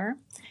Center,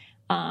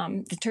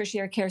 the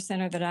tertiary care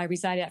center that I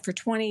resided at for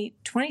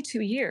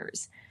 22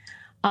 years,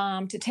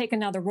 to take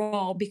another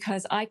role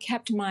because I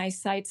kept my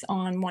sights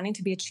on wanting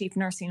to be a chief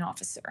nursing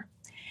officer.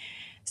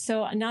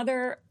 So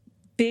another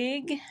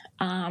big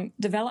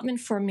development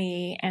for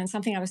me, and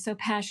something I was so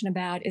passionate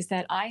about, is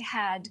that I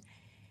had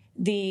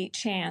the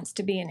chance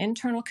to be an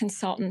internal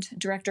consultant,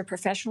 director of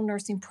professional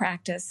nursing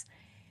practice,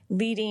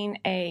 leading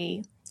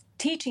a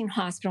teaching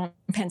hospital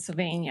in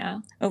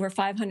Pennsylvania, over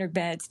 500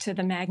 beds, to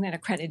the Magnet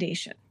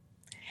accreditation.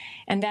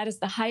 And that is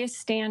the highest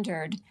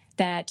standard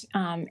that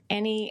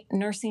any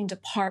nursing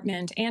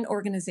department and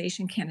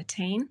organization can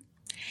attain.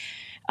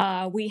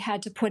 We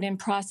had to put in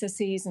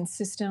processes and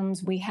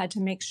systems. We had to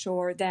make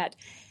sure that,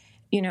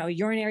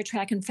 urinary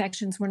tract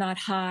infections were not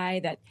high,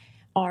 that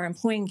our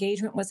employee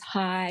engagement was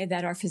high,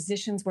 that our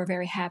physicians were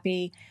very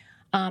happy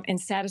and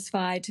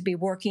satisfied to be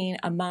working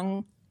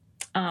among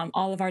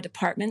all of our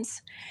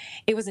departments.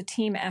 It was a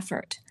team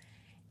effort.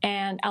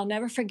 And I'll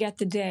never forget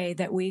the day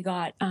that we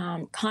got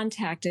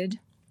contacted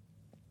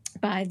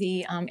by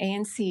the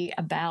ANC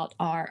about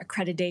our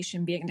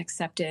accreditation being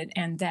accepted,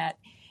 and that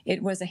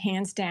it was a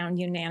hands-down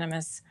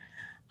unanimous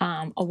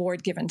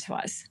award given to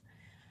us.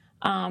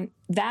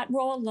 That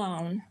role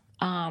alone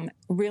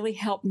really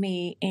helped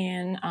me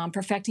in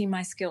perfecting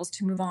my skills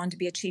to move on to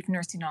be a chief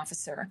nursing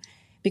officer,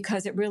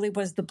 because it really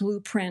was the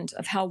blueprint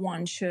of how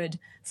one should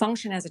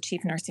function as a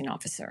chief nursing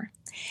officer.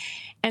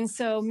 And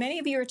so many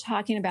of you are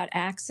talking about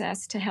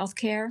access to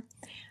healthcare.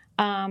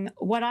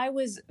 What I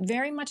was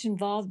very much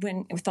involved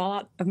with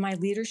all of my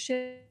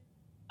leadership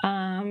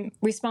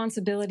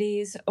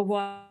responsibilities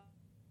was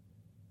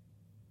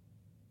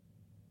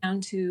down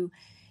to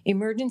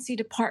emergency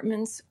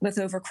departments with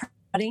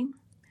overcrowding,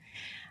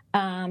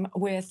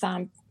 with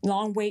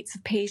long waits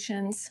of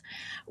patients,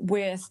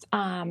 with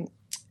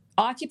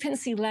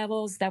occupancy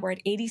levels that were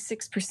at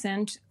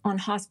 86% on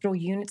hospital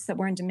units that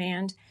were in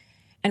demand.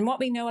 And what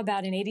we know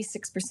about an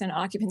 86%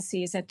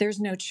 occupancy is that there's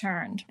no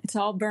churn. It's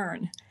all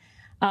burn.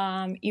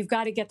 You've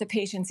got to get the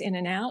patients in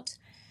and out,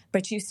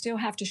 but you still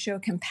have to show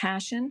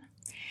compassion.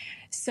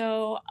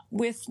 So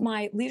with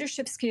my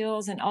leadership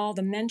skills and all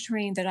the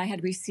mentoring that I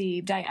had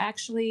received, I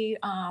actually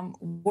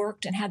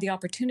worked and had the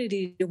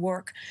opportunity to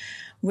work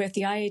with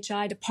the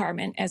IHI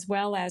department, as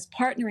well as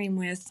partnering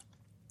with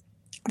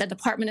the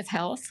Department of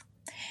Health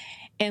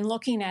and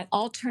looking at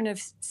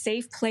alternative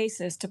safe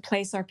places to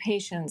place our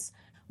patients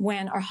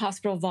when our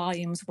hospital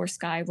volumes were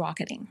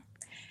skyrocketing.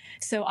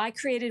 So I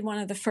created one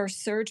of the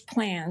first surge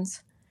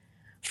plans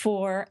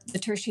for the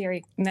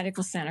tertiary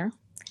medical center.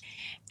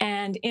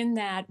 And in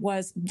that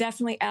was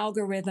definitely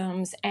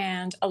algorithms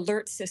and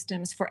alert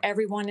systems for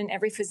everyone and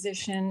every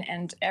physician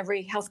and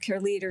every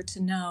healthcare leader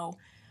to know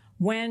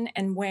when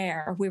and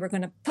where we were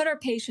going to put our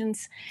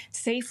patients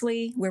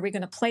safely, where we're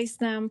going to place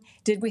them,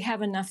 did we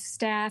have enough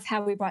staff,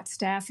 how we brought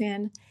staff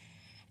in.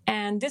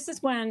 And this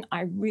is when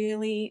I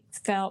really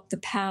felt the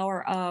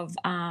power of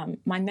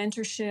my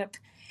mentorship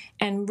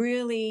and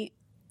really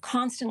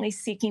constantly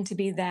seeking to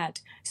be that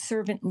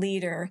servant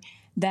leader,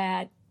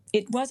 that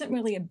it wasn't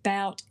really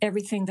about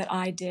everything that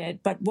I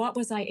did, but what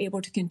was I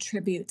able to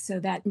contribute so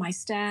that my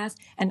staff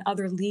and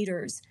other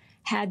leaders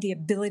had the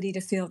ability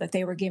to feel that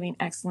they were giving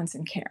excellence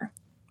in care.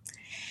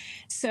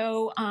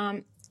 So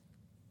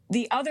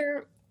the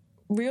other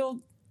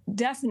real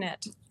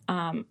definite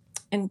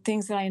and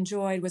things that I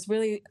enjoyed was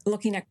really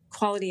looking at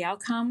quality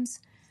outcomes,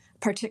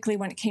 particularly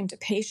when it came to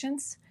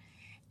patients,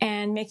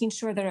 and making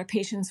sure that our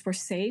patients were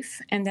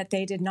safe and that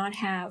they did not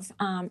have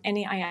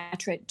any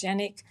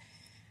iatrogenic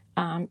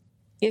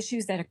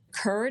issues that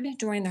occurred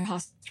during their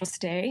hospital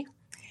stay.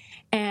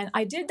 And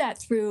I did that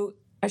through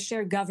a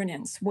shared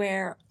governance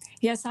where,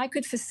 yes, I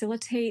could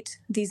facilitate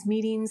these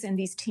meetings and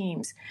these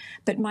teams,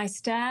 but my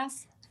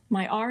staff,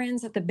 my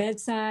RNs at the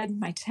bedside,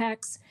 my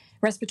techs,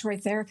 respiratory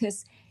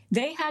therapists,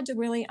 they had to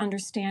really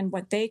understand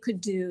what they could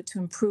do to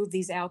improve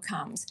these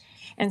outcomes.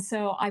 And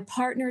so I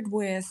partnered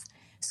with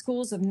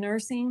schools of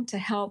nursing to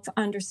help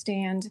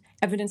understand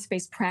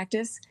evidence-based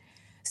practice,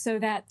 so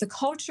that the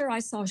culture I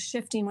saw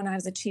shifting when I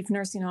was a chief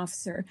nursing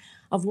officer,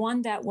 of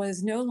one that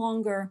was no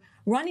longer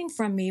running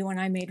from me when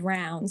I made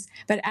rounds,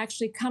 but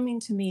actually coming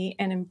to me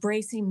and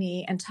embracing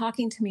me and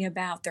talking to me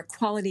about their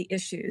quality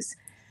issues,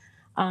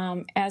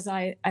 as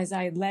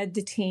I led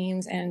the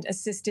teams and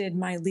assisted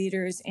my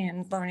leaders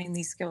in learning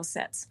these skill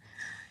sets.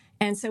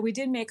 And so we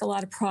did make a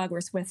lot of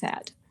progress with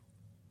that.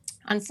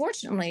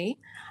 Unfortunately,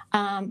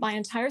 my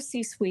entire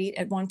C-suite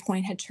at one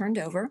point had turned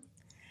over,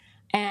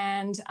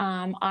 and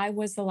I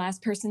was the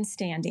last person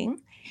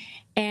standing.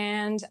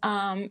 And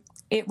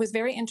it was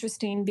very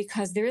interesting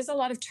because there is a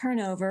lot of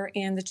turnover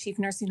in the chief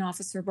nursing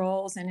officer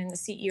roles and in the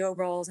CEO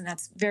roles, and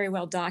that's very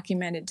well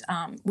documented.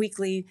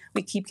 Weekly,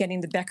 we keep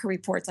getting the Becker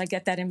reports. I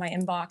get that in my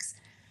inbox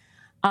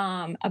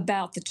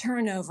about the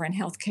turnover in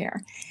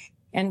healthcare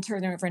and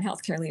turnover in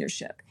healthcare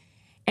leadership.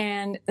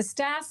 And the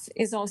staff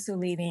is also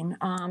leaving,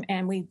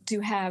 and we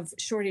do have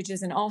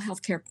shortages in all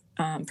healthcare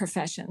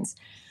professions.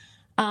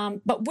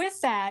 But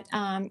with that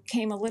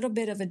came a little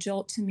bit of a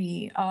jolt to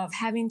me of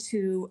having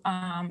to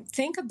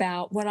think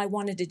about what I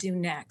wanted to do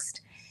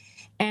next.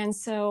 And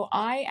so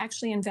I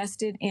actually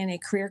invested in a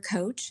career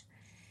coach,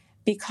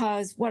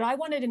 because what I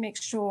wanted to make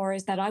sure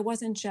is that I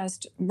wasn't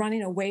just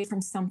running away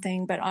from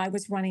something, but I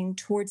was running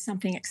towards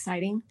something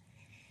exciting.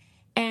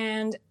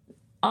 And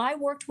I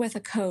worked with a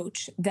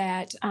coach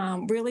that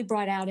really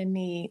brought out in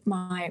me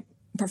my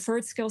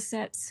preferred skill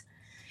sets.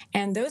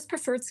 And those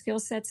preferred skill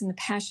sets and the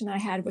passion I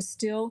had was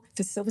still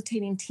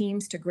facilitating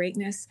teams to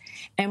greatness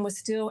and was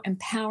still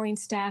empowering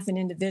staff and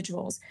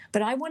individuals.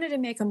 But I wanted to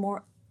make a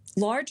more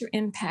larger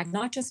impact,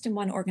 not just in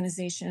one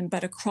organization,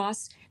 but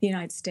across the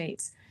United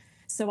States.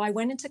 So I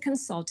went into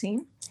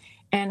consulting,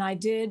 and I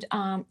did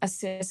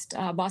assist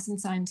Boston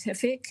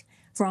Scientific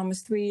for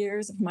almost 3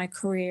 years of my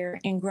career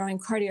in growing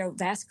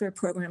cardiovascular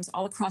programs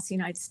all across the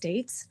United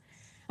States.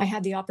 I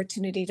had the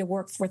opportunity to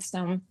work with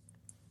some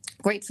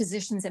great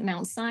physicians at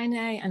Mount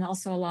Sinai and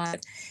also a lot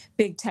of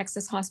big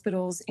Texas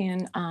hospitals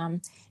in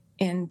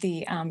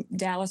the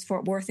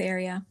Dallas-Fort Worth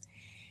area.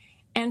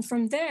 And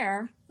from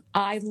there,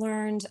 I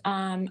learned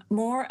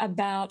more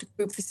about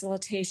group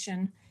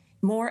facilitation,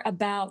 more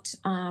about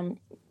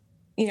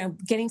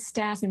getting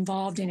staff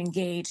involved and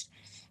engaged,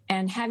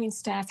 and having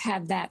staff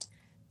have that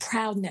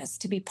proudness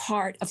to be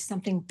part of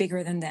something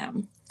bigger than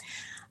them.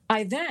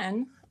 I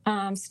then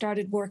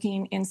started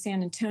working in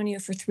San Antonio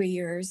for 3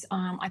 years.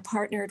 I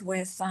partnered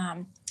with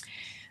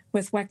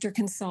Wechter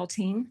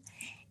Consulting,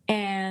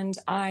 and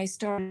I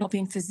started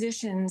helping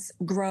physicians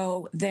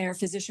grow their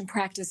physician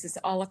practices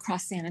all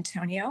across San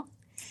Antonio.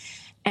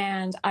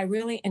 And I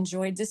really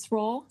enjoyed this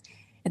role.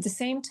 At the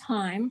same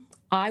time,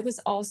 I was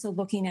also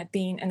looking at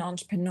being an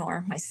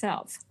entrepreneur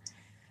myself.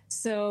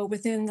 So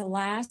within the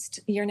last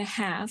year and a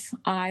half,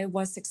 I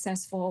was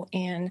successful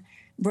in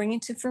bringing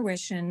to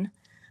fruition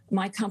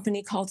my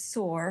company called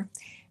SOAR,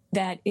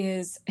 that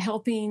is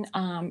helping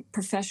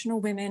professional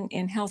women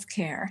in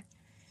healthcare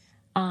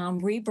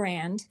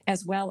rebrand,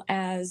 as well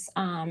as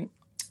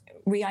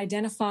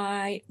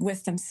re-identify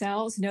with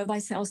themselves, know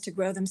thyself to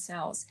grow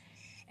themselves,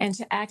 and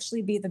to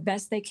actually be the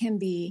best they can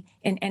be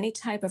in any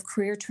type of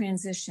career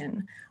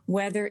transition,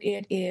 whether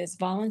it is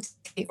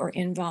voluntary or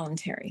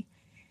involuntary.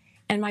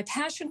 And my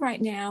passion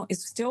right now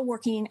is still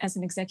working as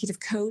an executive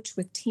coach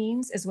with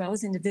teams as well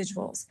as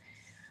individuals.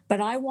 But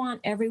I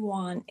want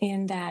everyone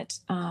in that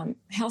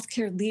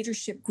healthcare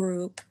leadership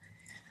group,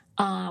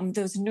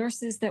 those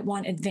nurses that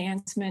want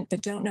advancement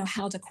but don't know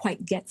how to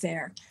quite get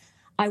there,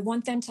 I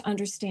want them to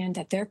understand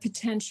that their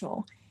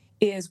potential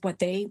is what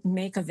they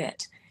make of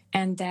it,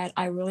 and that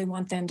I really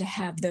want them to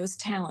have those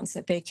talents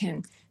that they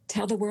can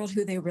tell the world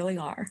who they really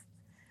are.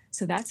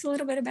 So that's a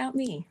little bit about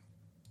me.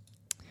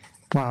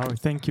 Wow,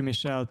 thank you,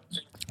 Michelle.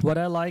 What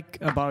I like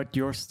about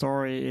your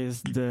story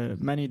is the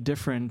many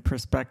different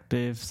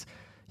perspectives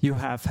you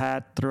have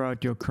had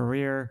throughout your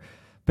career.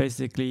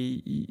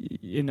 Basically,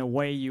 in a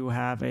way, you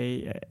have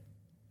a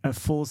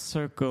full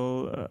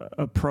circle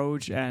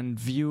approach and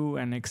view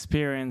and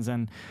experience.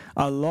 And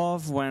I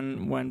love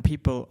when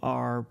people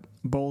are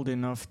bold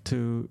enough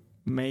to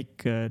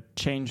make a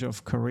change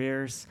of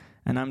careers.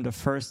 And I'm the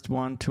first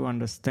one to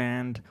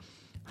understand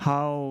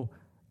how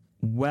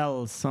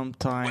well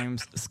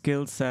sometimes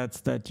skill sets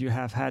that you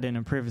have had in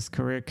a previous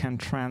career can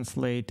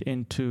translate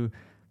into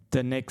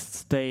the next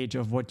stage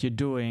of what you're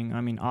doing. I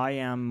mean, I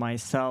am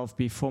myself,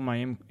 before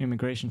my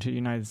immigration to the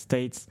United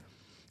States,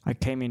 I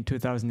came in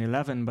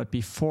 2011, but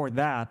before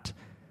that,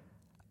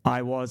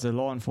 I was a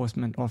law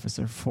enforcement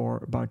officer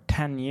for about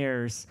 10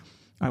 years.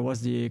 I was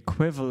the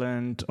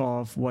equivalent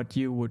of what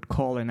you would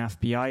call an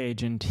FBI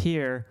agent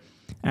here,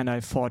 and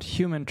I fought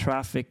human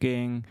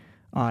trafficking,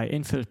 I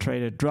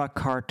infiltrated drug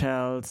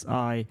cartels,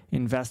 I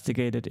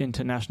investigated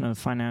international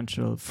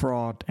financial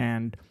fraud,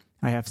 and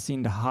I have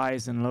seen the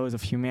highs and lows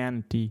of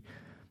humanity.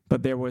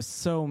 But there were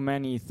so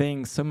many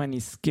things, so many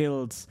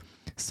skills,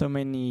 so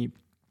many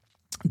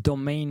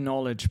domain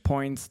knowledge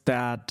points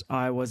that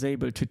I was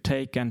able to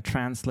take and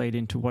translate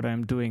into what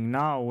I'm doing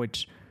now,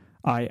 which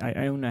I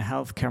own a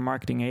healthcare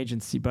marketing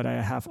agency, but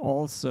I have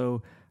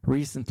also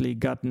recently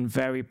gotten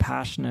very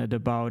passionate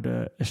about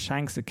a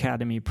Shanks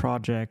Academy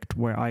project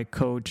where I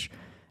coach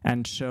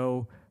and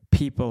show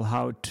people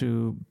how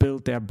to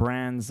build their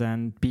brands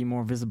and be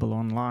more visible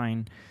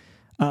online.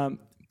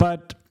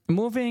 But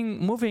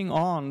moving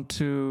on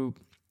to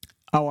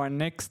our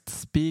next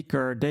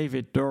speaker,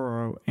 David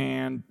Doro.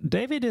 And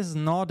David is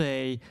not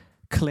a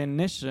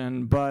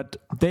clinician, but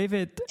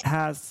David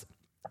has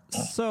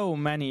so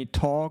many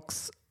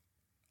talks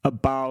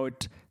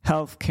about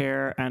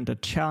healthcare and the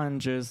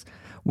challenges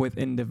with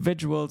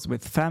individuals,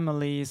 with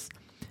families,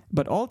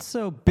 but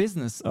also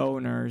business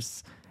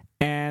owners.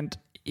 And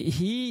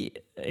he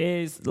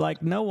is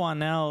like no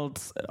one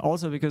else,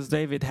 also because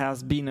David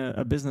has been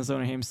a business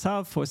owner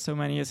himself for so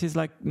many years. He's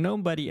like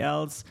nobody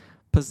else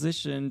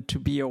positioned to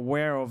be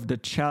aware of the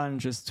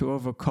challenges to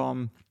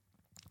overcome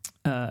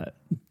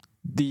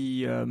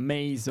the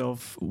maze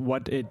of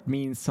what it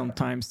means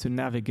sometimes to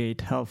navigate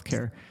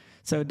healthcare.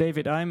 So,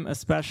 David, I'm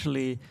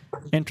especially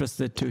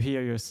interested to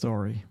hear your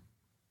story.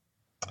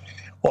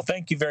 Well,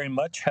 thank you very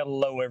much.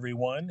 Hello,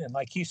 everyone. And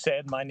like you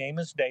said, my name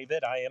is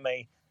David. I am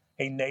a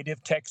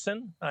native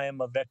Texan. I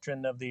am a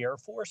veteran of the Air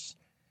Force.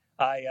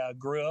 I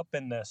grew up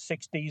in the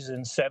 60s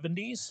and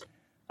 70s,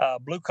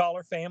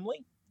 blue-collar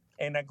family.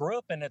 And I grew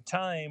up in a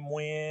time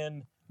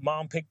when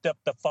Mom picked up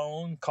the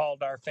phone,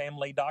 called our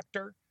family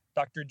doctor,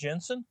 Dr.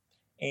 Jensen,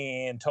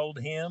 and told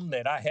him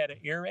that I had an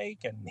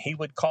earache, and he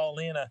would call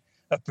in a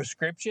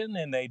prescription,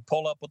 and they'd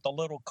pull up with a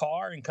little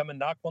car and come and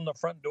knock on the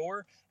front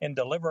door and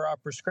deliver our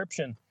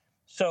prescription.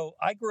 So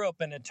I grew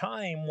up in a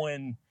time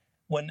when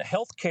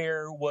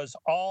healthcare was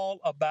all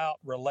about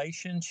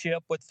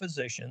relationship with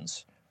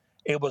physicians.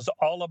 It was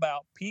all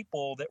about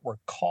people that were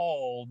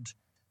called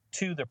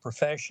to the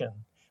profession.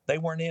 They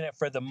weren't in it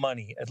for the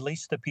money, at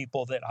least the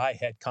people that I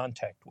had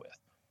contact with.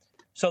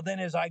 So then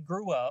as I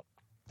grew up,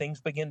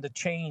 things began to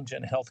change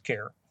in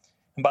healthcare.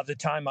 And by the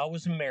time I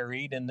was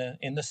married in the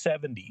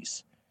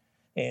 70s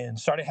and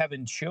started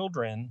having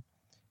children,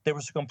 there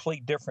was a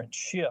complete different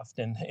shift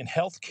in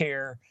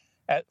healthcare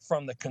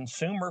from the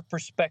consumer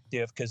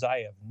perspective, because I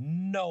have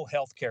no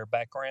healthcare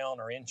background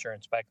or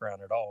insurance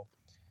background at all.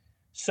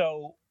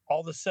 So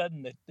all of a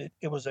sudden,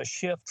 it was a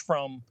shift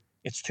from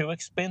it's too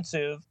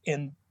expensive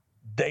and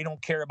they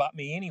don't care about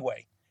me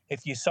anyway.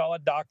 If you saw a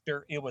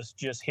doctor, it was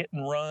just hit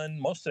and run.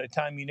 Most of the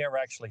time, you never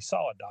actually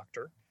saw a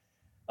doctor.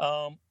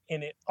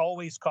 And it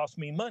always cost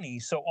me money.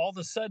 So all of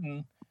a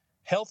sudden,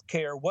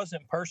 healthcare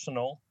wasn't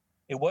personal.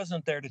 It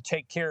wasn't there to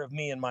take care of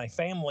me and my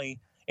family,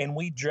 and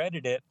we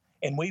dreaded it,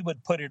 and we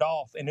would put it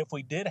off. And if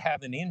we did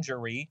have an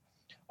injury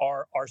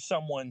or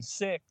someone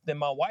sick, then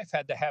my wife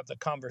had to have the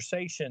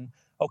conversation,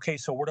 okay,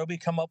 so where do we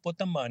come up with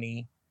the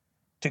money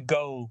to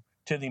go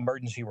to the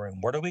emergency room?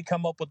 Where do we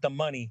come up with the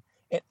money?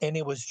 And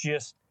it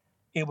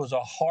was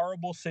a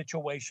horrible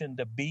situation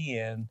to be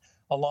in,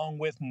 along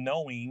with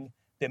knowing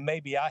that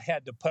maybe I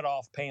had to put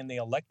off paying the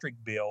electric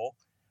bill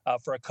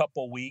for a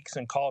couple of weeks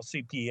and call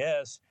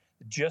CPS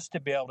just to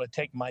be able to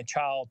take my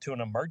child to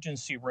an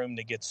emergency room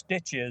to get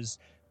stitches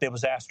that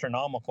was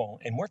astronomical.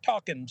 And we're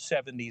talking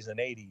 70s and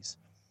 80s.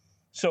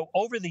 So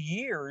over the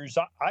years,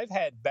 I've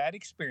had bad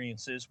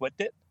experiences with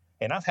it,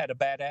 and I've had a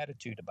bad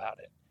attitude about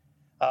it.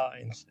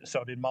 And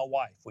so did my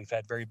wife. We've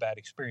had very bad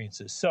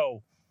experiences.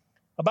 So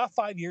about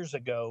 5 years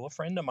ago, a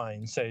friend of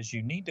mine says,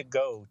 you need to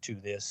go to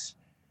this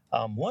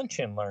lunch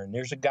and learn.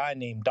 There's a guy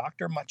named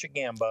Dr.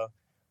 Machagamba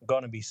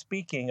going to be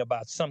speaking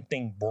about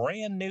something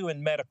brand new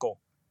in medical.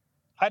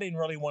 I didn't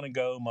really want to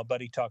go. My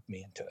buddy talked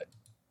me into it.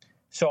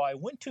 So I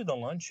went to the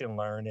lunch and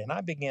learn, and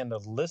I began to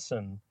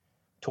listen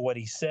to what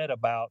he said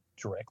about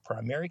direct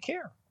primary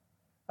care.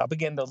 I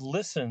began to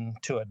listen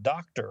to a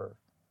doctor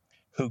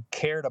who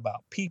cared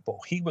about people.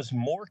 He was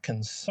more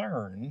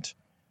concerned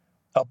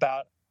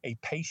about a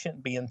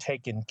patient being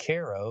taken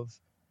care of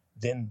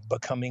than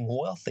becoming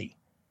wealthy.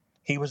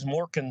 He was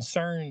more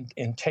concerned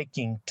in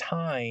taking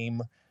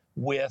time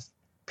with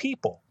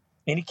people.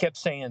 And he kept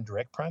saying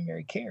direct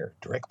primary care,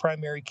 direct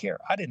primary care.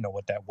 I didn't know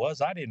what that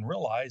was. I didn't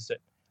realize that.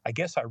 I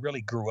guess I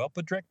really grew up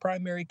with direct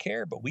primary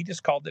care, but we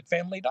just called it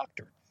family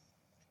doctor.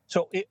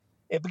 So it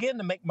began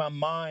to make my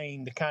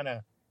mind kind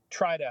of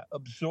try to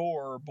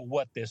absorb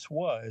what this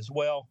was.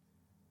 Well,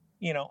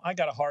 I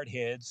got a hard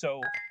head,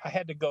 so I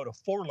had to go to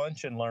 4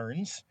 lunch and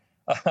learns,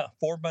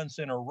 4 months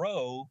in a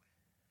row.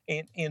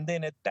 And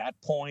then at that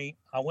point,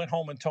 I went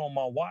home and told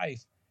my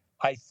wife,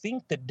 I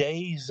think the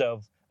days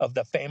of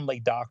the family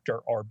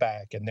doctor are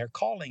back, and they're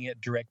calling it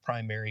direct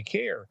primary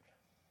care.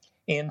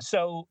 And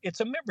so it's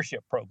a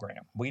membership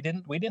program. We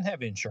didn't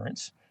have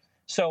insurance.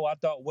 So I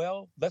thought,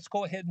 well, let's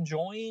go ahead and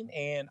join.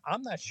 And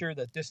I'm not sure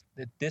that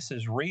this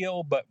is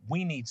real, but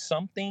we need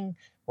something.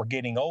 We're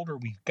getting older.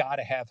 We've got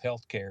to have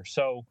health care.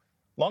 So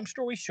long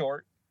story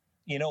short,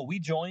 we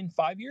joined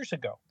 5 years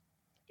ago.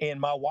 And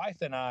my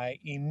wife and I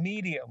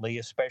immediately,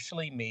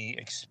 especially me,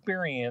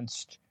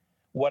 experienced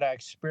what I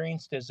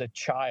experienced as a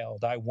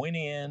child. I went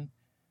in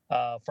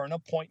for an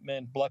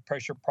appointment, blood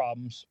pressure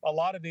problems, a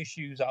lot of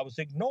issues I was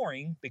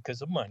ignoring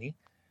because of money.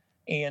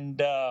 And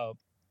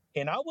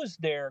I was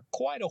there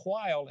quite a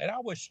while, and I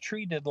was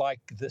treated like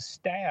the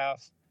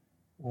staff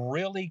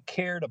really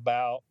cared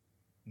about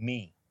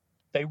me.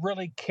 They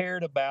really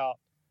cared about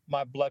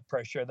my blood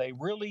pressure. They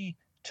really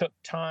took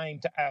time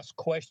to ask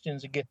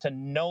questions and get to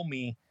know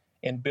me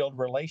and build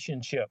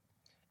relationship.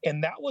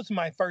 And that was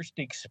my first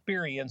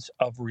experience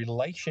of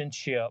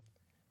relationship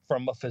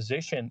from a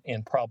physician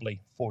in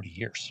probably 40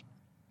 years.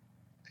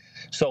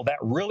 So that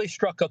really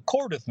struck a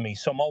chord with me.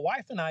 So my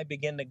wife and I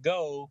began to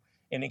go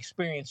and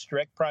experience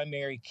direct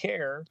primary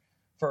care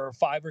for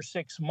 5 or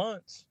 6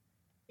 months.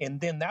 And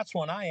then that's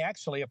when I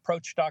actually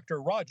approached Dr.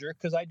 Roger,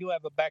 because I do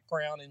have a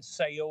background in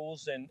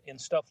sales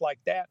and stuff like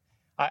that.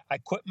 I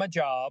quit my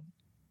job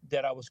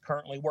that I was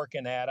currently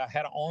working at. I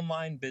had an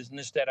online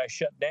business that I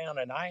shut down,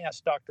 and I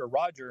asked Dr.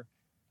 Roger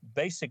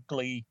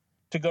basically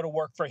to go to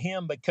work for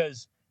him,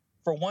 because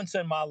for once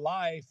in my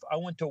life, I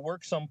went to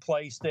work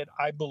someplace that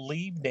I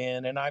believed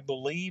in, and I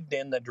believed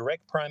in the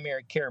direct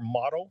primary care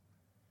model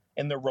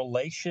and the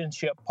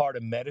relationship part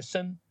of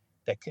medicine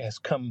that has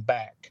come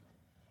back.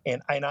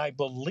 And I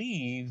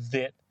believe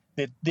that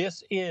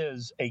this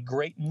is a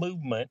great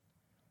movement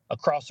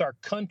across our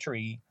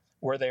country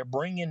where they're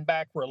bringing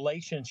back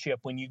relationship.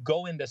 When you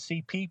go in to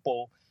see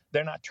people,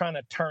 they're not trying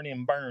to turn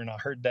and burn. I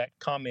heard that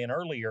comment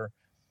earlier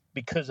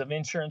because of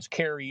insurance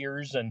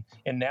carriers, and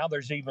now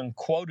there's even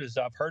quotas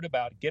I've heard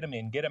about, get them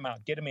in, get them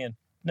out, get them in.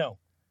 No,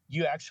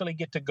 you actually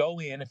get to go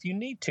in if you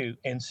need to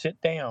and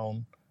sit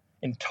down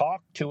and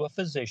talk to a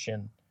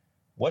physician.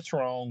 What's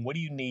wrong? What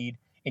do you need?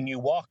 And you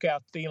walk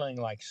out feeling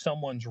like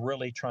someone's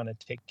really trying to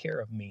take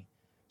care of me.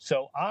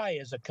 So I,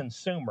 as a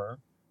consumer,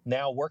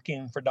 now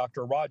working for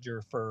Dr.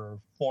 Roger for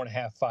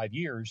 4.5, 5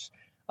 years,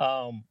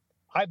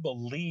 I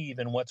believe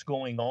in what's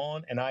going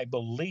on, and I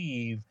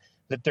believe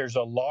that there's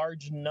a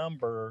large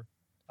number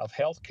of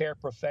healthcare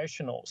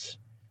professionals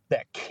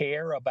that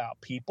care about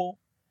people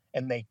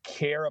and they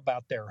care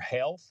about their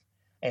health.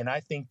 And I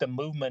think the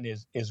movement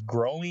is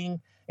growing,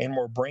 and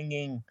we're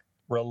bringing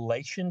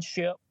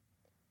relationship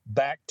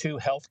back to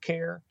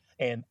healthcare,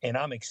 and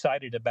I'm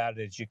excited about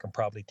it, as you can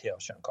probably tell,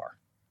 Shankar.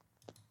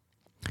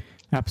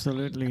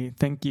 Absolutely.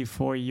 Thank you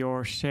for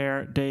your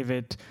share,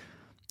 David.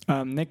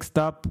 Next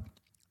up,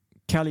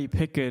 Kelly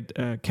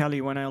Pickett.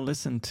 Kelly, when I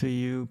listen to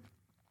you,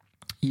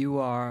 you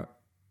are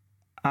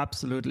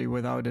absolutely,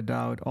 without a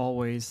doubt,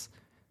 always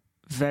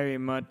very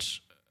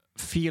much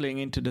feeling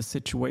into the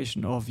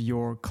situation of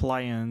your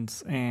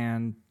clients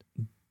and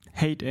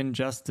hate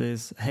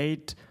injustice,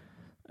 hate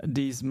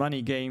these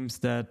money games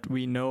that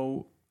we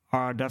know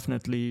are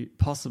definitely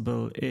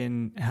possible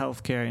in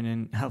healthcare and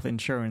in health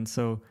insurance.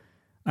 So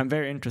I'm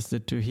very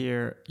interested to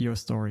hear your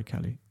story,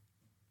 Kelly.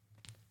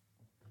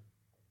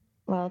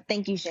 Well,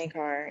 thank you,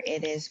 Shankar.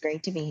 It is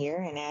great to be here.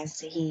 And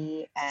as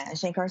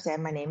Shankar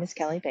said, my name is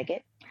Kelly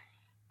Pickett.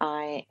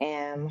 I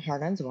am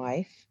Harnon's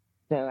wife.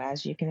 So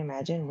as you can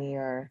imagine, we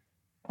are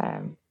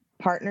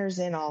partners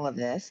in all of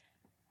this.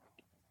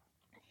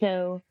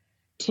 So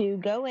to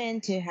go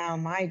into how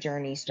my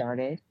journey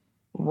started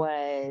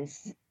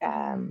was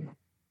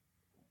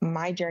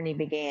my journey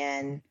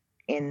began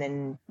in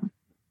the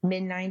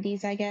mid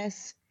 90s, I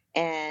guess.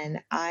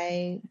 And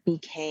I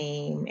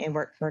became and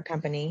worked for a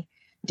company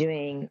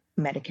doing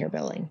Medicare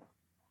billing.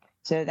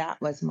 So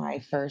that was my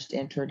first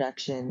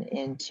introduction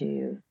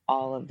into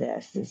all of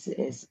this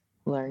is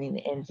learning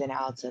the ins and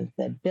outs of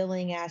the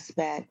billing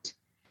aspect.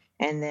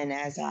 And then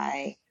as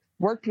I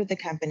worked with the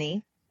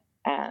company,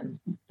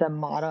 their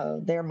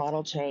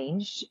model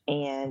changed,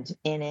 and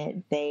in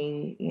it,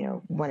 they,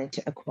 wanted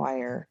to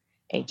acquire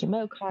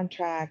HMO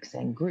contracts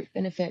and group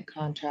benefit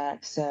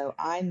contracts. So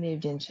I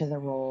moved into the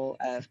role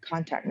of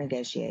contract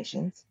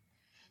negotiations.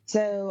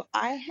 So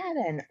I had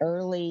an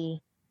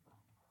early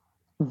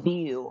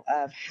view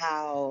of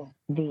how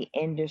the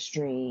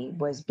industry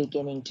was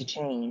beginning to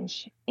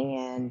change,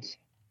 and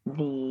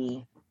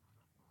the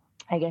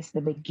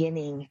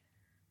beginning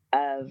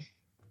of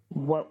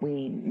what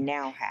we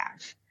now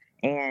have.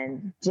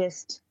 And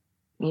just,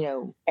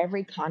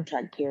 every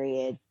contract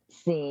period,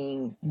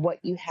 seeing what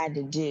you had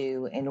to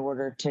do in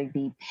order to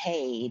be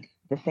paid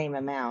the same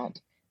amount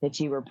that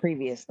you were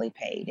previously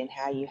paid, and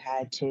how you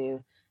had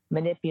to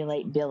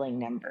manipulate billing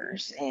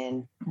numbers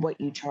and what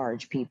you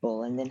charge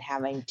people, and then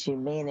having to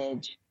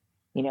manage,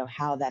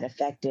 how that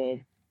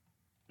affected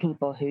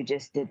people who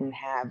just didn't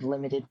have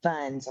limited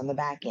funds on the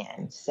back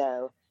end.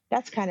 So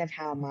that's kind of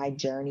how my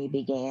journey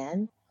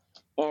began.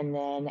 And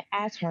then,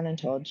 as Harnan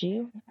told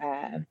you,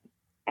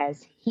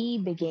 as he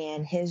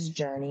began his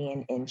journey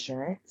in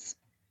insurance,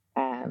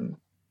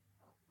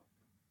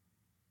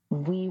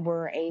 we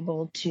were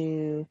able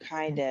to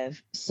kind of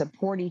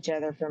support each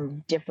other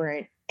from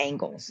different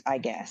angles, I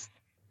guess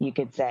you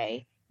could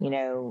say.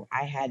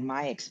 I had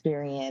my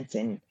experience,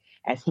 and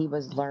as he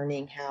was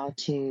learning how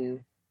to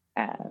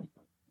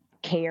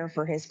care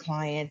for his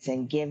clients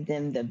and give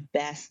them the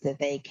best that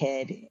they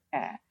could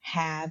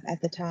have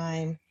at the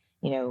time,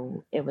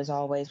 it was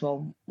always,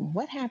 well,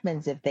 what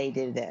happens if they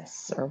do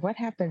this? Or what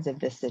happens if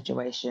this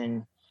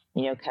situation,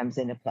 comes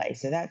into play?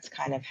 So that's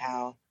kind of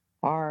how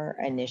our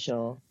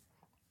initial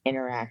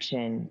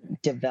interaction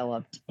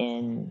developed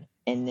and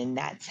then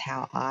that's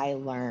how I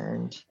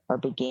learned or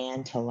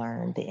began to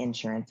learn the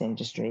insurance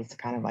industry. It's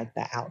kind of like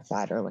the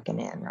outsider looking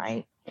in,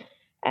 right?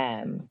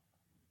 And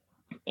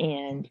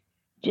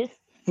just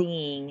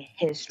seeing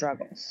his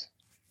struggles.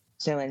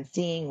 So, in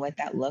seeing what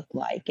that looked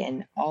like,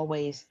 and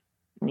always,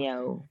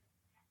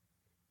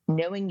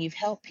 knowing you've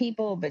helped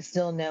people, but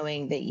still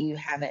knowing that you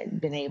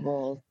haven't been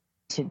able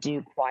to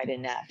do quite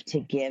enough to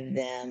give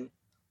them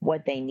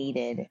what they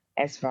needed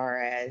as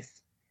far as,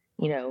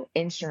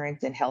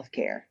 insurance and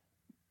healthcare,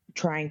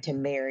 trying to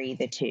marry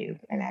the two.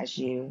 And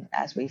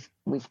as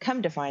we've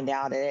come to find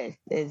out,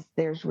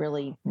 there's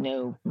really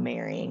no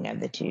marrying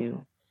of the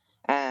two.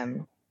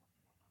 Um,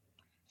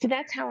 so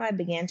that's how I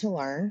began to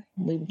learn.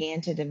 We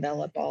began to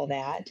develop all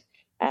that.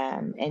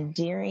 And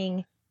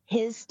during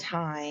his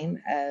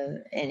time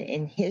and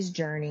in his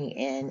journey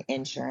in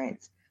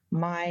insurance,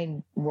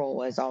 my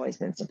role has always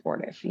been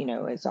supportive.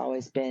 It's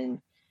always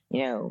been,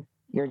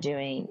 you're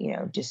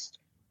doing, just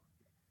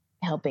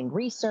helping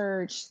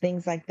research,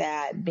 things like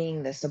that,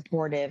 being the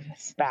supportive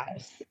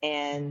spouse,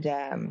 and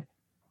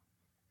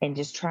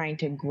just trying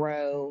to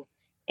grow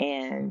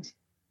and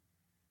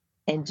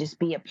just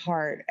be a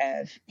part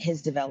of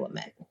his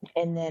development.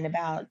 And then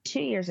about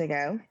 2 years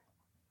ago,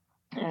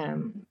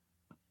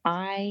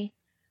 I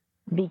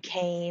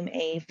became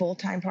a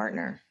full-time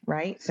partner,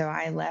 right? So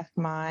I left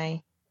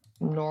my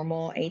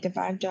normal 8 to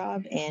 5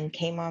 job and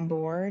came on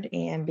board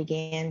and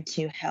began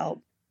to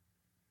help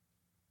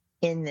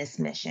in this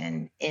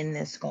mission, in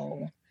this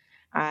goal.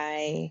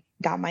 I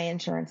got my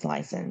insurance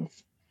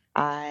license.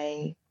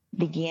 I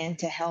began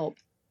to help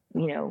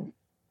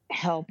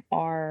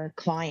our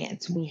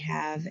clients. We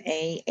have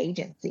a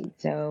agency.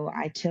 So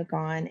I took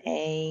on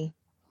a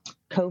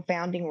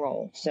co-founding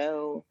role.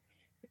 So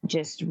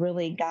just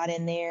really got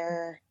in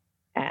there,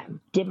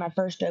 did my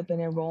first open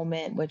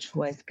enrollment, which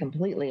was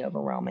completely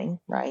overwhelming,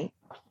 right?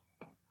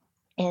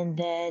 And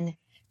then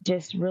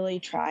just really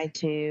tried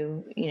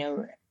to,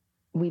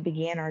 we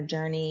began our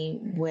journey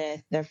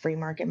with the Free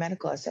Market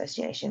Medical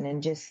Association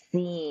and just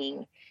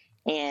seeing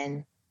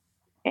and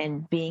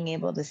being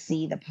able to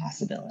see the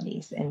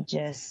possibilities and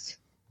just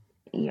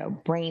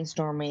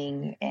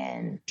brainstorming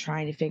and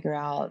trying to figure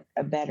out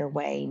a better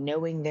way,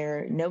 knowing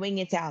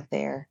it's out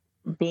there,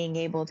 being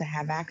able to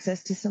have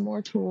access to some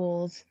more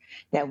tools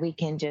that we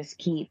can just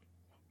keep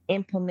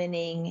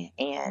implementing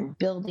and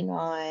building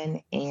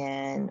on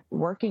and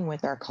working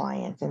with our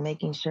clients and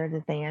making sure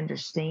that they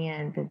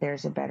understand that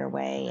there's a better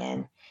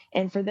way.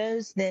 And for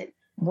those that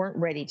weren't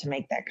ready to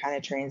make that kind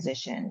of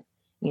transition,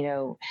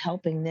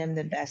 helping them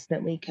the best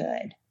that we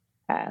could,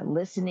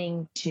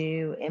 listening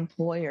to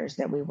employers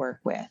that we work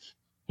with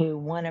who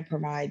want to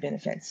provide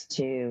benefits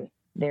to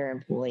their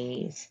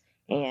employees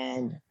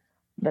and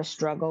the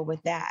struggle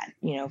with that,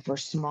 for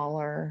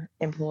smaller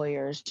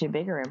employers to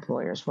bigger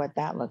employers, what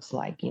that looks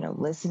like,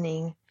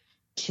 listening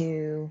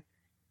to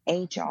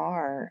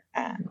HR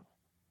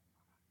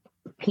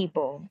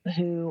people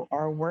who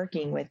are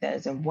working with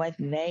us and what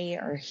they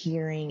are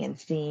hearing and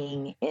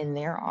seeing in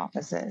their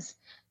offices.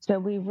 So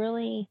we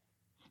really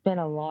spent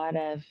a lot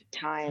of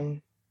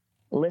time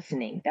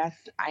listening.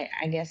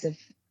 I guess if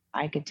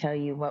I could tell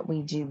you what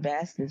we do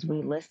best is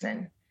we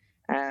listen.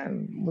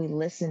 We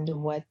listen to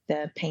what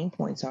the pain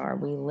points are.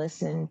 We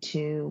listen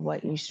to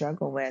what you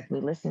struggle with.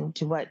 We listen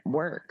to what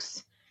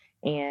works.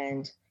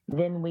 And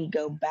then we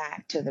go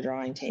back to the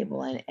drawing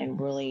table and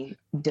really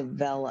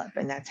develop.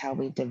 And that's how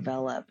we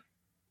develop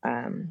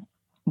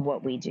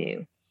what we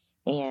do.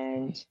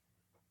 And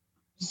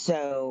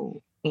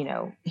so,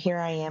 here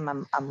I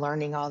am, I'm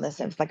learning all this.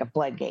 It's like a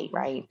floodgate,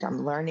 right?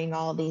 I'm learning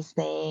all these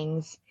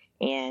things.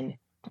 And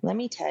let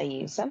me tell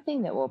you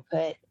something that will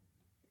put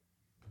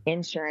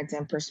insurance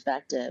in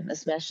perspective,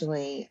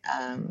 especially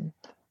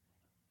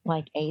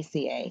like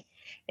ACA,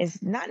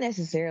 is not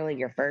necessarily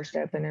your first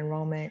open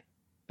enrollment,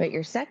 but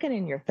your second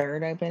and your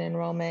third open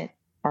enrollment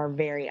are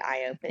very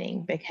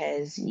eye-opening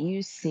because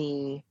you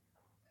see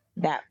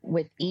that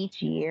with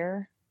each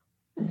year,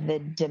 the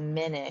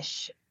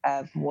diminish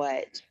of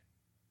what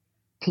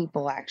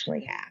people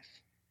actually have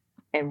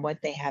and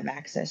what they have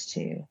access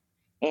to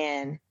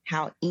and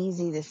how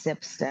easy the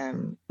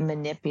system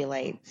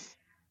manipulates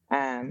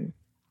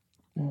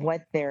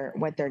what they're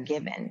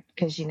given,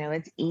 because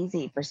it's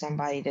easy for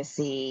somebody to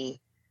see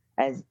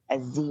as a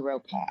zero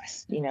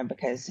cost,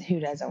 because who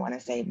doesn't want to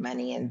save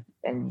money,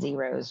 and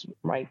zero's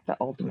right the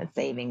ultimate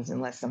savings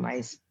unless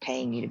somebody's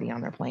paying you to be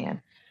on their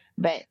plan.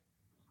 But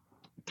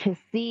to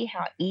see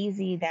how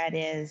easy that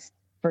is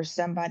for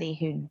somebody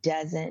who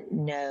doesn't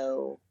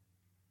know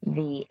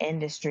the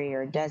industry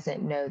or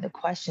doesn't know the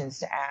questions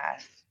to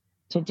ask,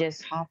 to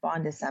just hop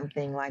onto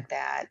something like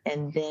that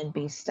and then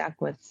be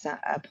stuck with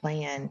a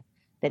plan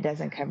that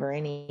doesn't cover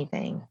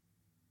anything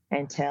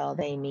until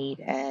they meet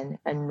an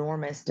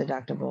enormous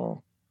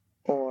deductible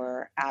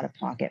or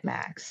out-of-pocket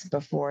max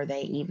before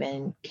they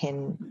even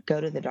can go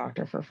to the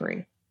doctor for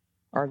free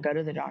or go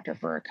to the doctor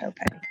for a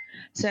copay.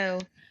 So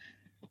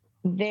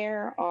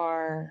there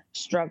are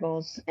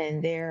struggles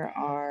and there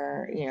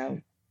are,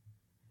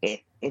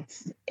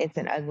 it's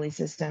an ugly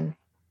system.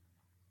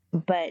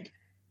 But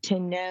to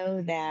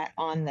know that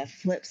on the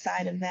flip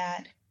side of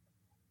that,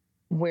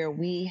 where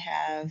we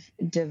have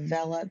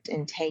developed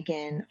and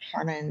taken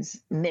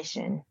Harlan's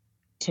mission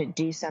to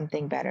do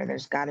something better,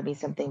 there's got to be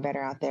something better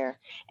out there,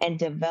 and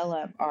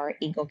develop our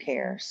Eagle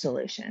Care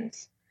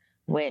solutions,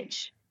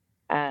 which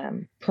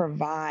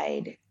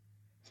provide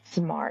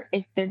smart.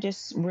 They're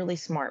just really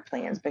smart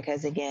plans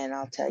because, again,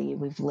 I'll tell you,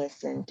 we've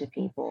listened to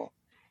people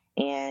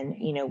and,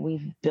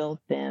 we've built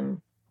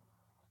them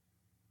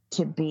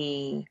to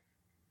be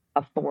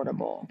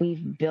affordable.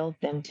 We've built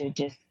them to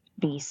just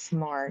be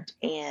smart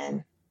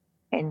and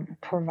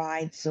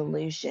provide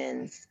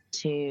solutions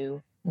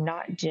to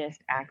not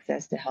just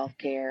access to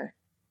healthcare,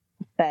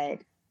 but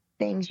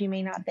things you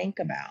may not think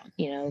about,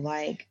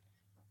 like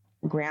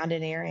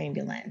grounded air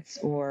ambulance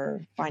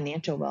or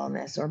financial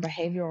wellness or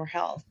behavioral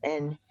health,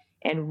 and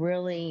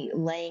really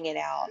laying it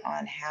out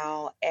on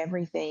how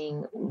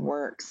everything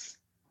works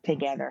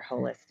together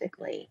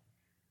holistically.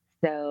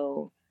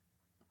 So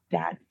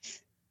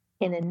that's,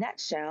 in a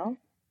nutshell,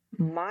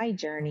 my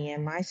journey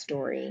and my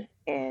story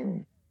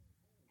in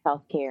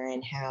healthcare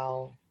and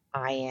how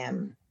I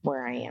am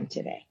where I am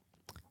today.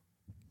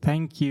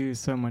 Thank you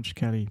so much,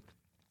 Kelly.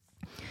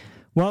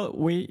 Well,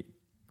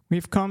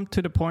 we've come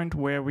to the point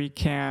where we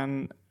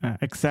can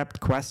accept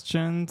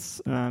questions.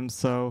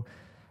 So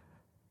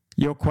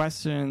your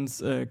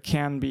questions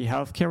can be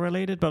healthcare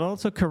related, but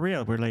also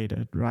career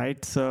related,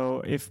 right?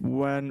 So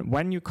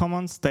when you come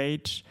on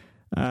stage,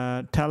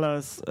 tell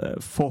us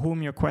for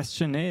whom your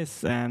question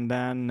is, and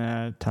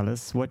then tell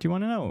us what you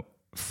want to know.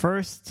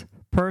 First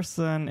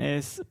person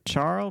is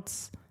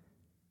Charles.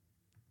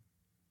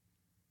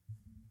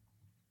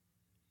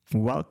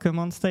 Welcome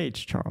on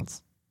stage,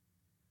 Charles.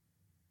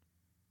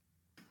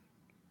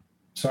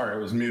 Sorry, I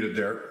was muted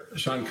there.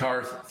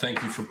 Shankar,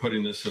 thank you for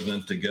putting this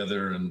event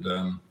together.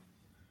 And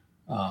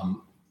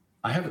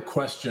I have a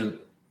question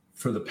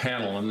for the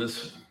panel. And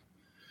this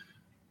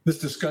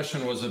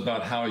discussion was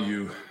about how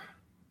you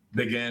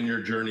began your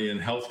journey in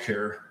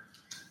healthcare.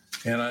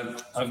 And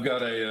I've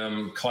got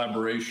a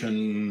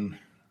collaboration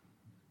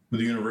with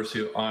the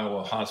University of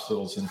Iowa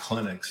Hospitals and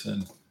Clinics.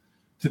 And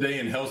today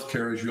in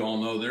healthcare, as you all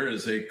know, there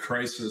is a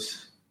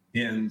crisis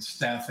in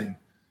staffing.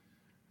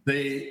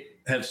 They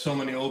have so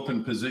many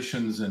open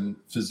positions and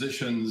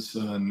physicians,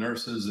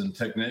 nurses, and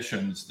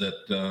technicians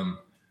that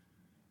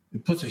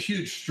it puts a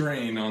huge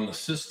strain on the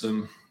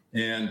system.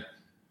 And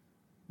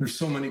there's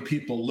so many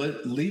people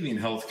leaving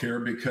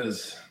healthcare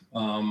because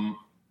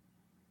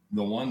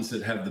the ones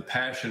that have the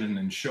passion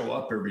and show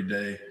up every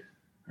day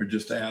are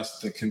just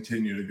asked to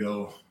continue to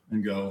go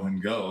and go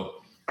and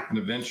go. And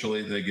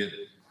eventually they get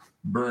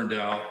burned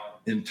out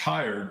and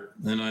tired.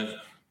 And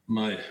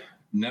my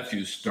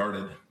nephew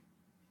started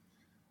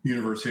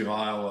University of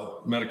Iowa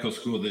Medical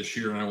School this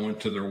year, and I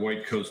went to their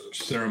White Coat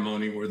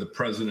ceremony where the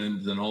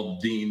president and all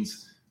the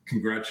deans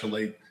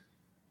congratulate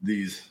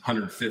these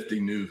 150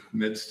 new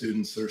med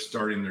students that are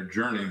starting their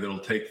journey that'll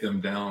take them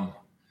down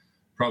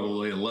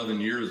probably 11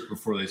 years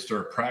before they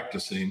start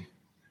practicing.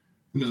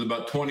 And there's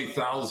about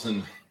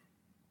 20,000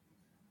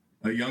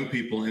 young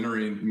people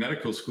entering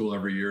medical school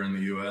every year in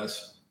the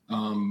U.S.,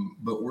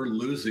 but we're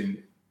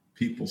losing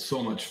people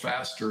so much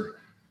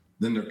faster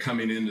than they're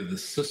coming into the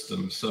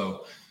system.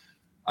 So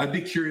I'd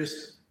be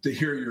curious to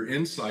hear your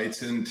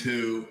insights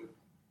into,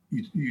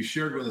 you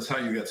shared with us how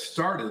you got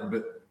started,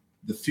 but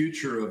the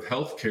future of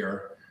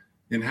healthcare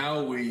and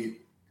how we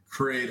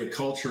create a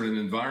culture and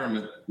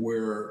environment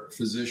where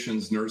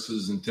physicians,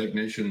 nurses, and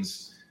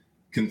technicians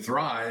can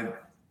thrive,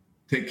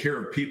 take care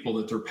of people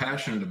that they're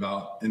passionate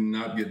about, and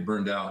not get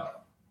burned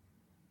out.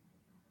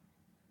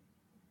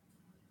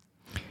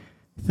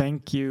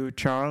 Thank you,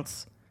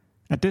 Charles.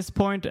 At this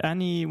point,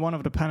 any one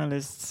of the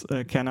panelists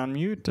can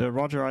unmute.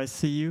 Roger, I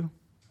see you.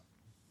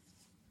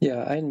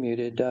 Yeah, I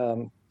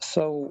unmuted.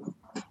 So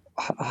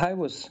I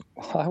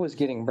was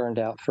getting burned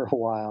out for a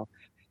while,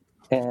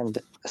 and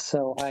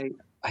so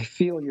I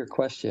feel your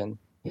question.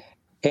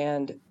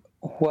 And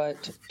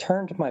what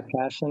turned my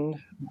passion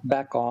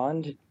back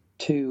on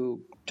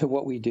to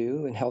what we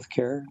do in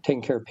healthcare,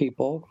 taking care of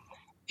people,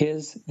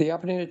 is the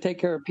opportunity to take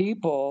care of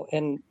people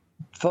and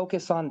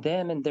focus on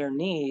them and their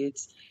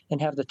needs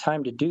and have the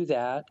time to do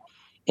that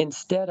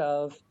instead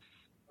of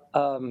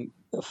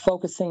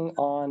focusing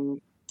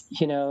on,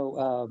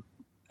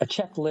 a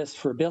checklist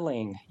for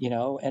billing,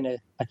 and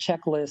a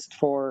checklist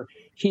for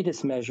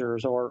HEDIS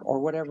measures or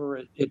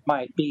whatever it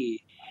might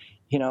be,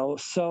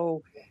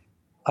 So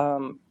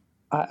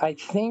I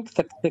think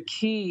the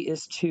key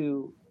is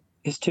to,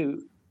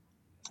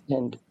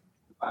 and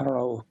I don't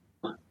know,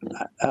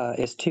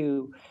 is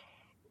to,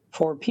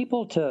 for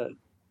people to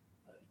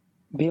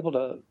be able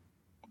to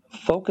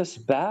focus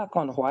back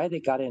on why they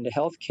got into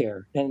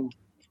healthcare. And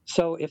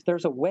so if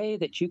there's a way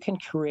that you can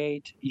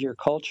create your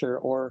culture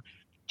or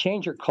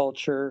change your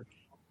culture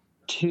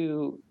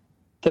to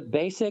the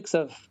basics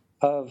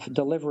of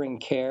delivering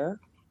care,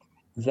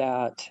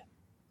 that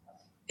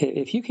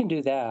if you can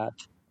do that,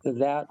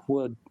 that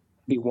would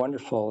be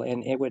wonderful,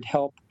 and it would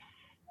help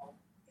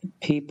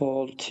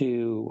people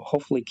to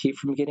hopefully keep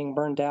from getting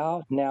burned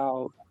out.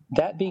 Now,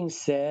 that being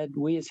said,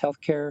 we as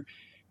healthcare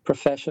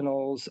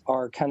professionals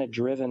are kind of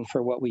driven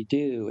for what we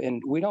do,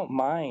 and we don't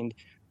mind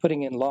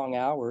putting in long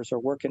hours or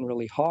working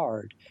really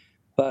hard,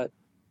 but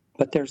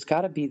there's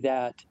got to be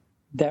that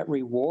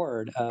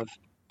reward of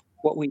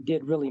what we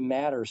did really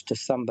matters to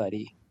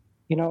somebody.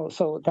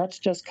 So that's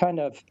just kind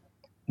of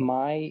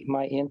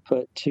my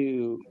input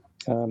to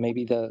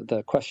maybe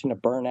the question of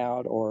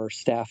burnout or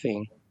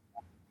staffing.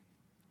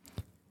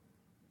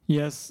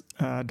 Yes,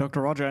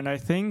 Dr. Roger, and I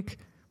think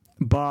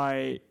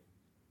by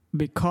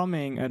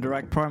becoming a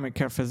direct primary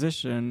care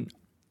physician,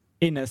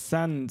 in a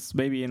sense,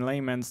 maybe in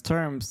layman's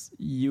terms,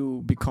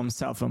 you become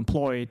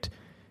self-employed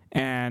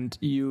and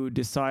you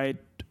decide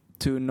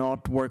to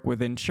not work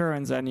with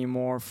insurance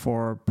anymore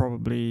for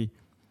probably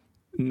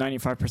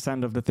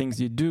 95% of the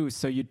things you do.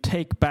 So you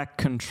take back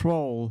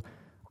control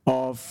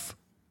of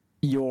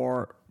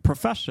your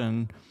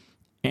profession.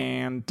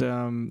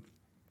 And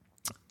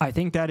I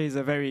think that is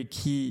a very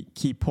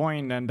key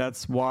point, and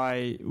that's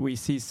why we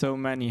see so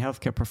many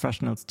healthcare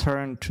professionals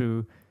turn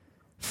to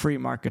free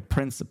market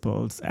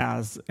principles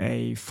as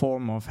a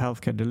form of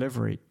healthcare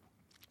delivery.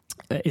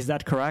 Is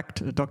that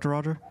correct, Dr.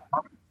 Roger?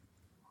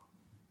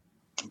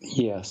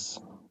 Yes,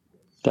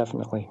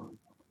 definitely.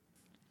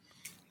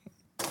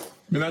 I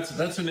mean,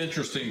 that's an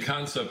interesting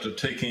concept of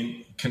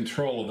taking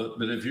control of it.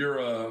 But if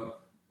you're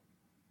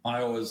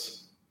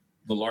Iowa's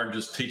the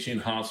largest teaching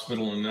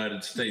hospital in the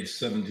United States,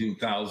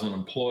 17,000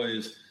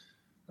 employees,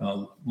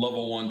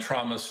 level 1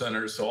 trauma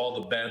center, so all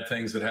the bad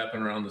things that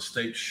happen around the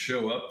state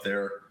show up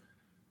there.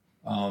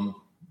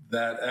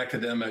 That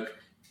academic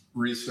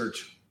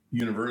research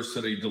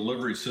university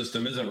delivery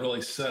system isn't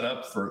really set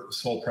up for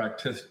sole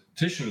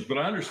practitioners. But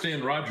I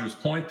understand Roger's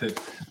point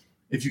that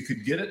if you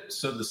could get it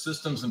so the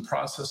systems and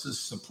processes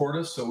support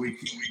us, so we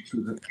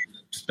could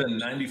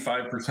spend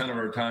 95% of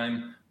our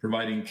time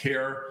providing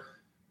care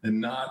and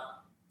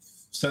not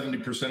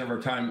 70% of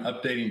our time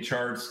updating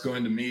charts,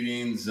 going to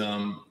meetings,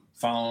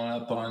 following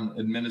up on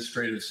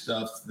administrative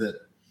stuff, that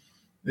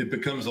it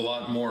becomes a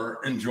lot more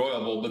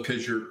enjoyable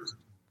because you're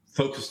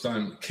focused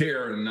on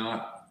care and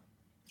not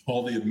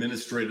all the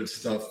administrative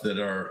stuff that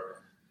our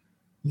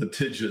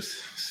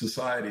litigious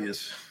society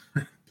is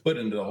put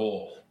into the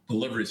whole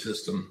delivery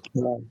system.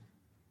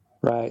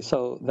 Right.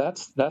 So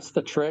that's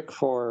the trick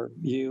for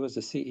you as a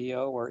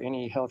CEO or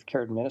any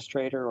healthcare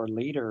administrator or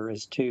leader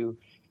is to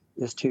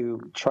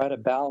try to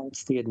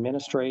balance the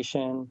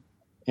administration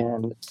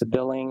and the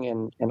billing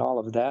and all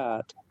of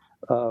that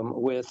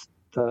with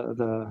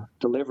the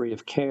delivery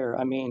of care.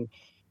 I mean,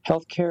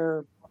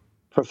 healthcare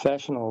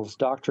professionals,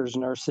 doctors,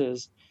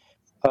 nurses,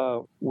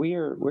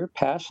 we're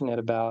passionate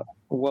about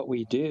what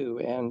we do,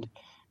 and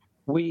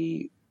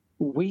we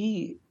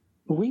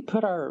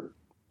put our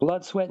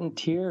blood, sweat, and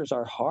tears,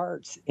 our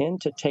hearts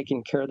into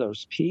taking care of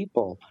those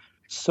people.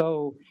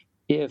 So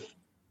if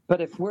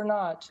we're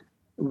not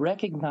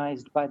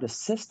recognized by the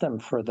system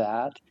for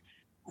that,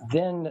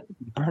 then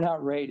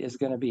burnout rate is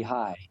going to be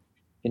high,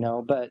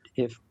 But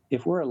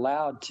if we're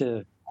allowed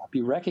to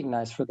be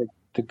recognized for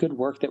the good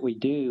work that we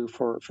do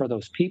for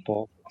those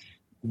people,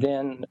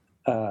 then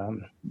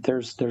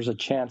there's a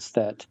chance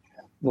that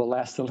we'll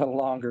last a little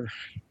longer.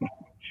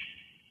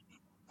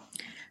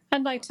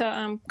 I'd like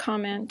to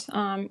comment.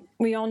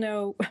 We all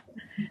know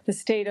the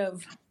state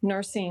of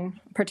nursing,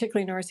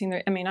 particularly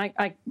nursing. I mean,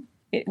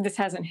 this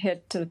hasn't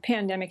hit. The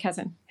pandemic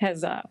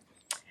has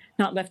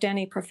not left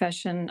any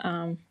profession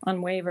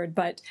unwavered.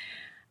 But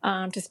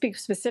to speak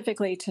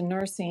specifically to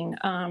nursing,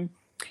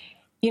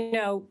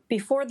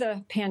 before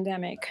the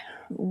pandemic,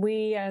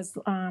 we as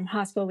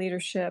hospital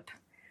leadership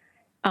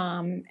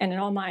and in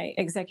all my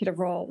executive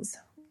roles,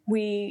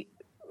 we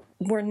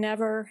were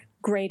never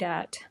great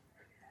at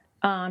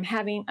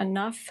having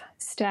enough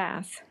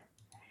staff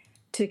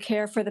to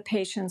care for the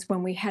patients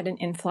when we had an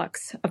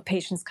influx of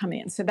patients come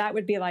in. So that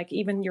would be like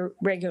even your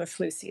regular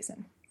flu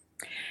season.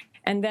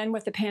 And then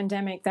with the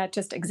pandemic, that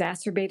just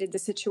exacerbated the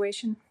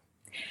situation.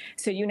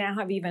 So you now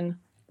have even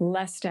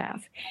less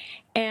staff.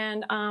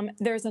 And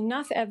there's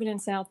enough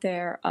evidence out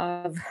there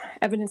of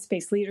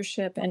evidence-based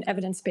leadership and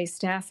evidence-based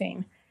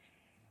staffing.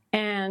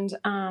 And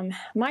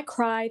my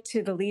cry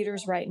to the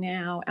leaders right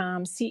now,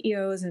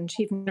 CEOs and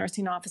chief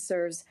nursing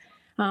officers,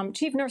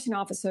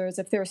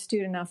 if they're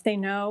astute enough, they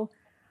know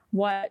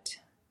what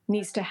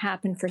needs to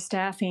happen for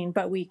staffing,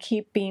 but we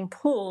keep being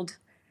pulled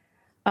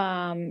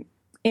in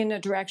a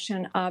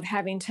direction of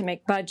having to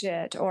make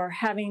budget or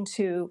having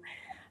to,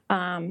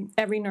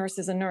 every nurse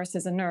is a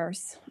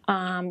nurse,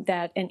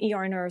 that an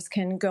ER nurse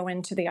can go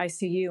into the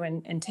ICU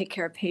and take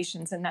care of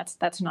patients, and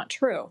that's not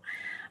true.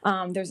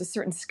 There's a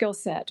certain skill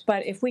set.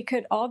 But if we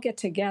could all get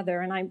together,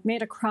 and I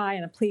made a cry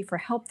and a plea for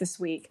help this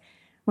week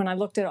when I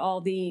looked at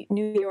all the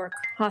New York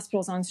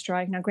hospitals on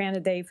strike. Now,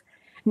 granted, they've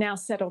now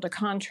settled a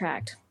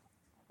contract.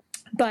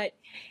 But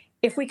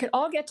if we could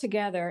all get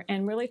together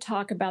and really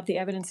talk about the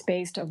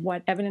evidence-based of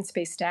what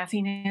evidence-based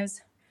staffing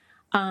is,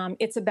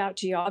 it's about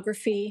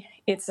geography.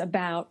 It's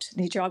about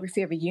the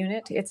geography of a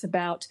unit. It's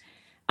about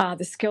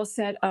the skill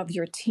set of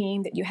your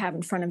team that you have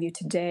in front of you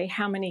today.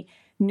 How many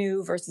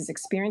new versus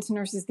experienced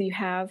nurses do you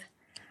have?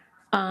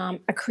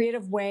 A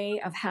creative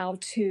way of how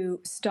to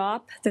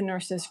stop the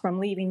nurses from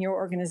leaving your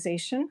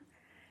organization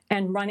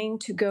and running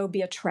to go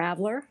be a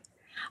traveler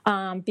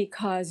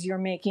because you're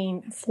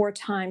making 4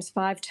 times,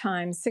 5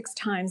 times, 6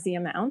 times the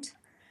amount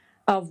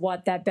of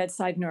what that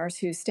bedside nurse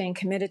who's staying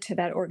committed to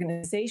that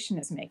organization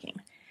is making.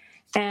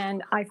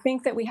 And I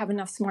think that we have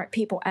enough smart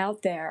people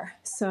out there,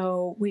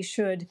 so we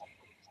should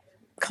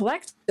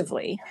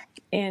collectively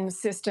in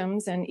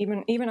systems and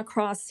even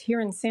across here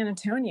in San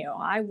Antonio,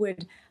 I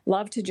would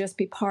love to just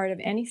be part of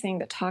anything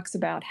that talks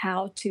about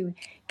how to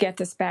get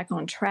this back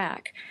on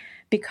track.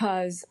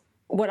 Because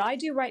what I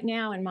do right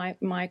now in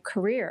my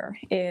career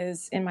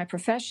is, in my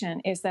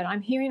profession, is that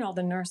I'm hearing all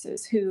the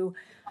nurses who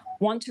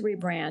want to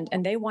rebrand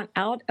and they want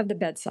out of the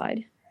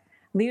bedside.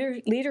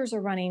 Leaders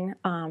are running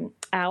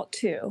out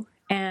too.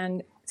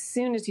 And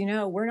soon as you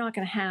know, we're not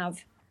going to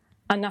have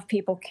enough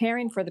people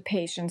caring for the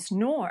patients,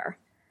 nor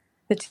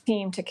the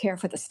team to care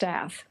for the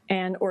staff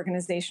and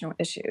organizational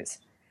issues.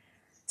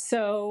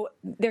 So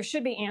there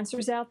should be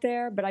answers out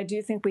there, but I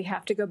do think we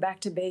have to go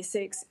back to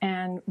basics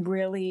and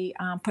really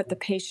put the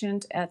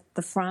patient at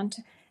the front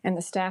and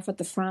the staff at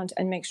the front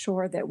and make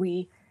sure that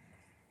we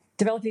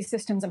develop these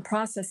systems and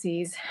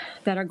processes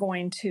that are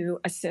going to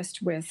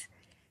assist with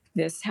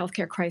this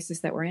healthcare crisis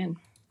that we're in.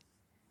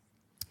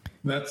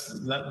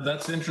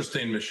 That's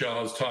interesting, Michelle.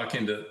 I was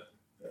talking to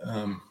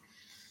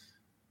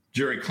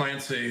Jerry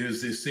Clancy,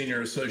 who's the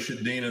Senior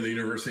Associate Dean of the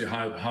University of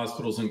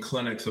Hospitals and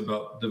Clinics,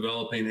 about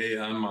developing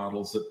AI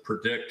models that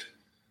predict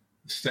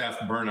staff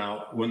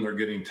burnout when they're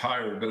getting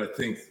tired. But I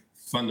think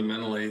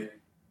fundamentally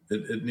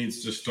it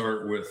needs to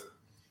start with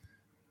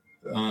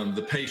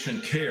the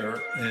patient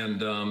care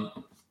and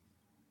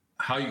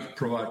how you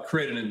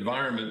create an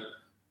environment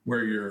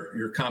where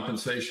your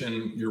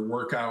compensation, your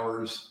work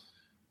hours,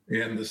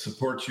 and the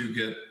support you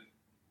get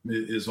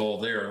is all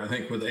there. I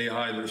think with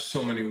AI, there's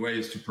so many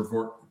ways to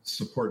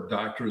support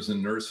doctors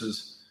and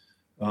nurses.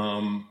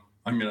 I'd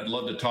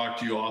love to talk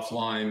to you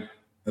offline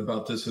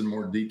about this in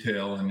more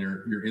detail and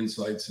your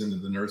insights into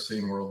the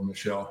nursing world,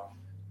 Michelle,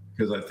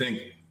 because I think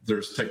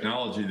there's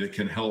technology that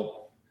can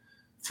help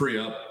free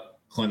up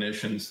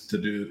clinicians to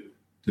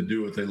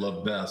do what they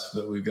love best,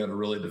 but we've got to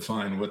really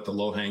define what the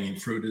low-hanging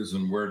fruit is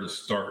and where to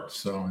start.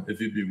 So if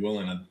you'd be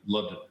willing, I'd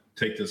love to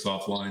take this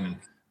offline and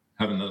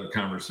have another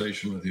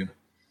conversation with you.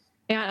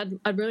 Yeah,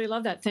 I'd really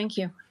love that. Thank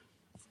you.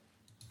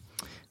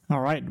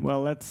 All right.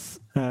 Well, let's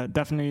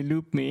definitely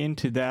loop me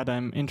into that.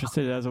 I'm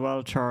interested as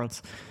well,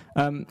 Charles.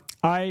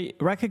 I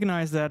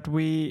recognize that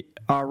we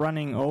are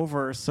running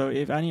over, so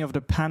if any of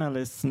the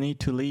panelists need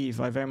to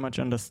leave, I very much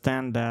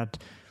understand that.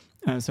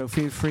 So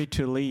feel free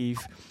to leave.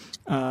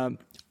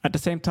 At the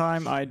same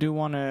time, I do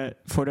want to,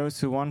 for those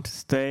who want to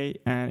stay,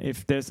 and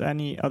if there's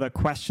any other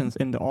questions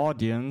in the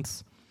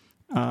audience,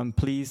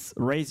 please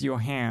raise your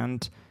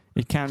hand.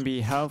 It can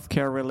be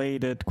healthcare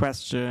related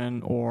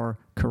question or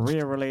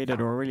career related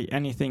or really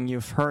anything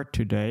you've heard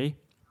today.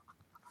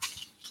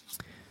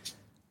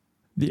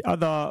 The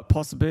other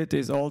possibility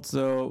is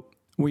also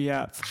we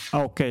have,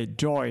 okay,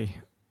 Joy.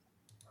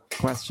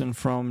 Question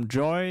from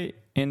Joy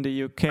in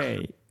the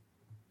UK.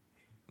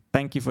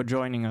 Thank you for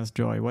joining us,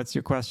 Joy. What's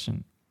your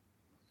question?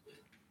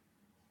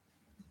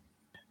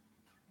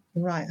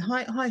 Right.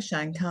 Hi,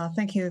 Shankar.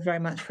 Thank you very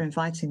much for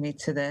inviting me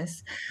to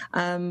this.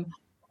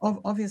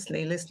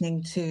 Obviously,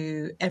 listening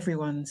to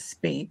everyone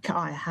speak,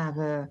 I have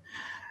a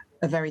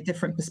very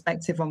different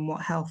perspective on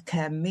what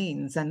healthcare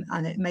means. And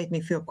it made me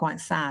feel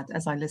quite sad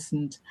as I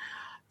listened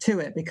to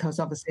it, because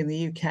obviously in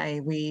the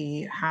UK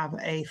we have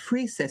a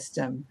free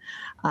system,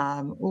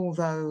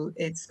 although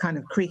it's kind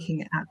of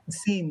creaking at the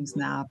seams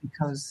now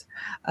because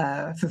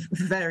for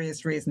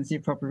various reasons, you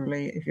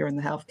probably, if you're in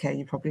the healthcare,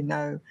 you probably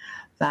know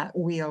that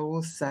we are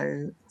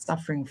also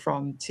suffering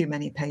from too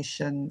many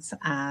patients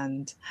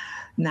and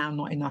now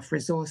not enough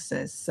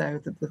resources. So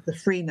the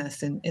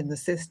freeness in the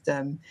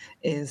system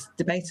is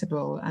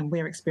debatable, and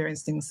we're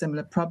experiencing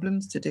similar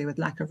problems to do with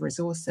lack of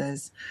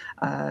resources,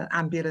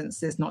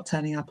 ambulances not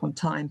turning up on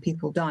time,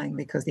 people dying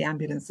because the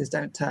ambulances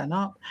don't turn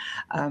up,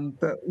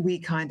 but we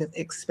kind of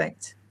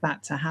expect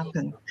that to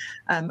happen.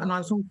 And I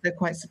was also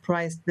quite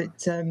surprised that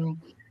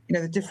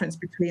the difference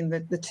between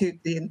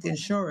the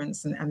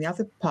insurance and the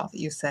other part that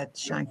you said,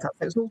 Shankar,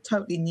 it was all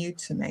totally new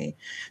to me.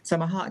 So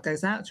my heart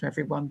goes out to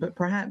everyone, but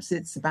perhaps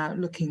it's about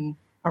looking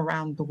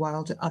around the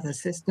world at other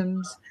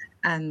systems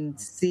and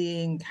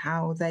seeing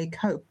how they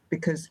cope,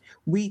 because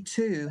we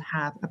too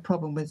have a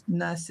problem with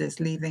nurses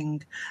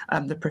leaving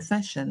the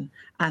profession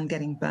and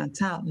getting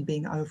burnt out and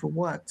being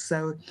overworked.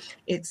 So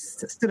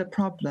it's still a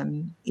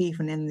problem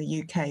even in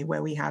the UK,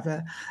 where we have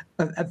a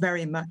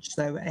very much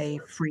so a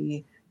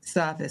free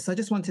service. I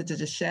just wanted to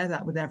just share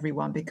that with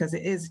everyone, because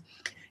it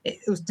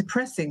was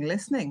depressing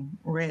listening,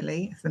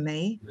 really, for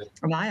me,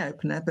 an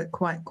eye-opener, but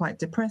quite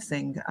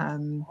depressing.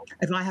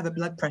 If I have a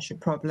blood pressure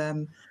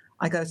problem,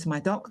 I go to my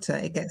doctor,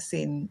 it gets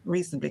seen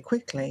reasonably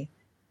quickly.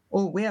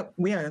 Or we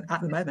are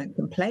at the moment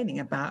complaining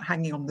about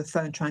hanging on the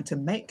phone trying to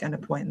make an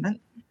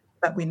appointment,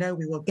 but we know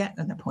we will get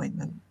an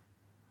appointment.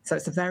 So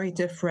it's a very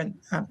different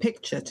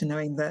picture to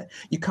knowing that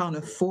you can't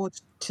afford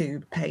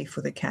to pay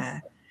for the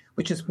care,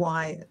 which is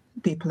why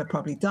people are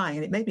probably dying.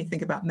 And it made me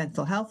think about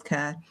mental health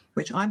care,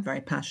 which I'm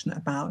very passionate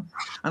about.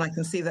 And I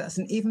can see that's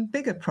an even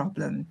bigger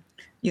problem.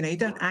 You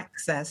don't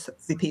access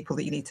the people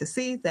that you need to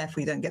see,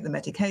 therefore you don't get the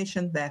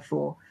medication,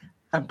 therefore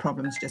and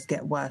problems just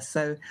get worse.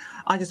 So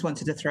I just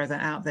wanted to throw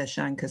that out there,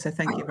 Shankar. So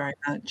thank you very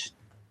much.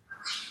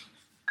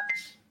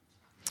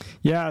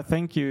 Yeah,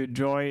 thank you,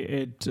 Joy.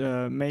 It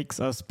makes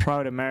us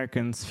proud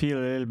Americans feel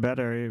a little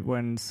better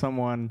when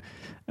someone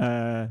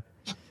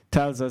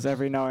tells us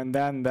every now and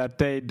then that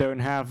they don't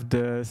have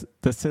the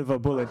silver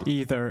bullet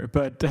either.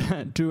 But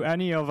do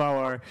any of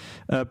our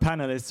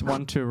panelists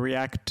want to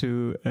react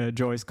to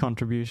Joy's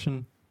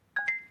contribution?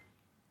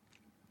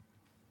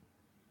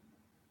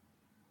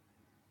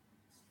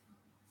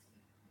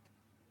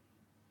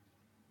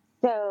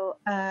 So,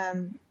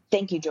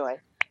 thank you, Joy.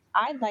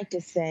 I'd like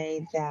to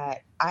say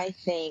that I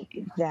think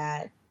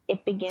that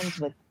it begins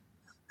with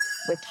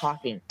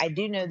talking. I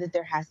do know that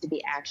there has to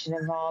be action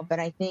involved, but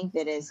I think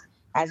that as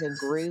a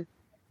group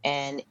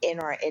and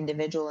in our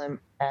individual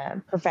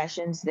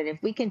professions, that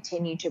if we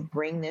continue to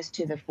bring this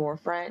to the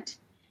forefront,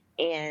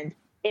 and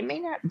it may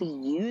not be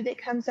you that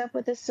comes up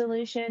with a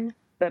solution,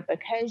 but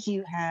because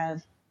you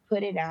have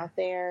put it out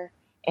there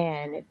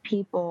and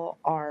people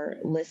are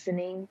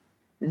listening,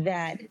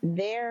 that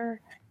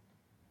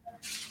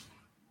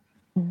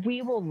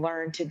we will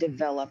learn to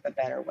develop a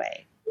better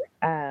way.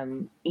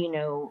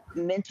 Mental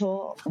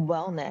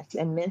wellness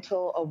and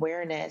mental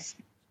awareness.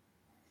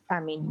 I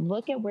mean,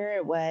 look at where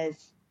it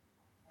was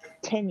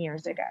 10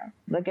 years ago.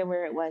 Look at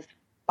where it was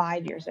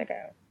 5 years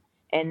ago.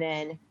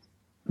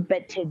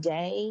 But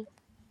today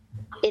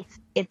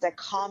it's a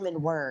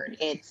common word.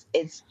 It's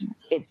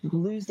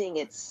losing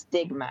its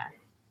stigma.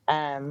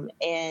 And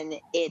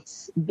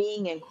it's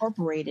being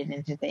incorporated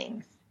into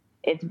things.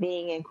 It's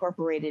being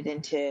incorporated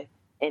into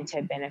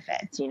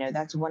benefits.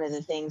 That's one of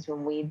the things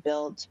when we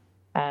began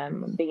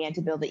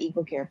to build the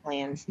Equal Care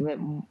plans, that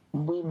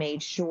we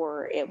made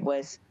sure it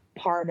was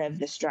part of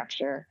the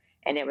structure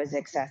and it was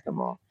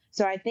accessible.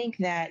 So I think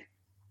that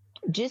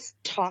just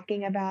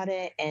talking about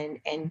it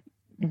and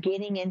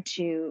getting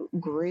into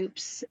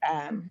groups,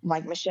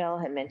 like Michelle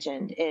had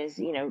mentioned, is,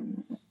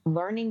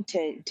 learning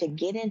to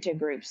get into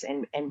groups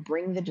and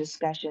bring the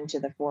discussion to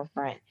the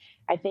forefront.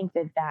 I think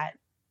that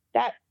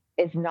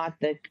is not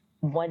the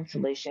one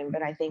solution,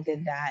 but I think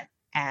that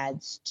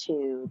adds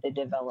to the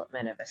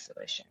development of a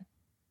solution.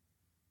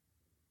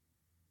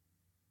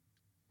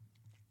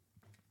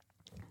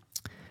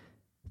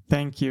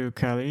 Thank you,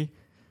 Kelly.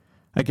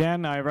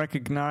 Again, I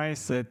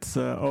recognize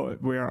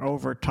we are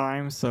over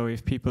time, so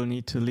if people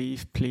need to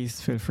leave,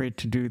 please feel free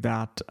to do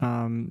that.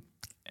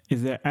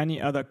 Is there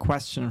any other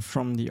question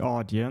from the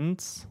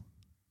audience?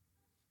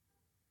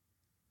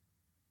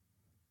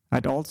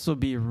 I'd also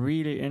be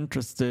really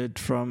interested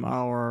from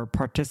our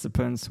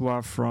participants who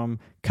are from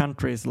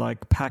countries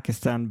like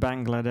Pakistan,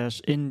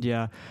 Bangladesh,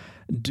 India.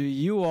 Do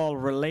you all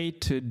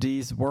relate to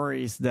these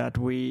worries that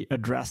we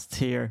addressed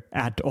here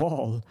at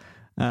all?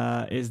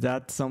 Is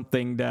that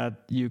something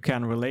that you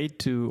can relate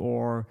to,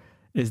 or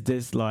is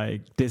this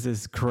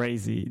is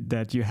crazy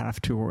that you have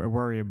to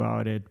worry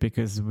about it?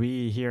 Because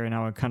we here in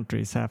our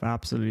countries have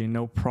absolutely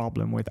no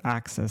problem with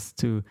access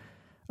to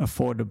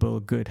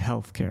affordable, good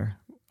healthcare.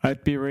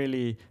 I'd be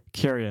really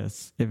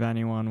curious if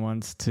anyone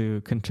wants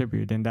to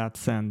contribute in that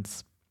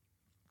sense.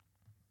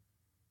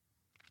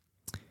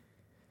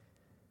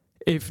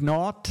 If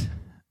not,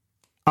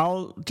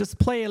 I'll just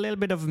play a little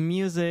bit of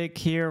music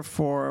here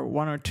for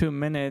 1 or 2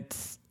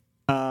 minutes.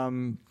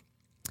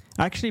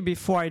 Actually,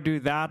 before I do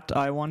that,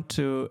 I want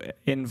to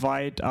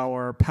invite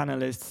our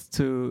panelists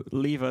to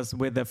leave us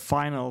with a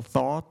final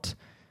thought,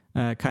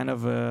 kind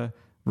of a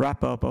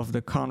wrap-up of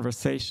the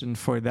conversation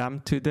for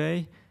them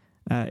today.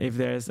 If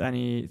there's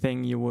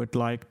anything you would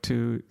like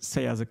to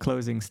say as a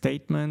closing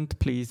statement,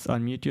 please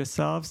unmute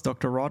yourselves.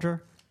 Dr.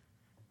 Roger?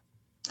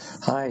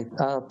 Hi.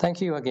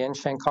 Thank you again,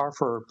 Shankar,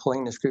 for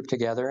pulling this group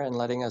together and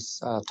letting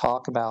us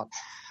talk about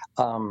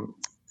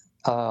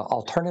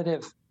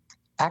alternative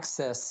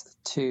access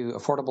to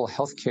affordable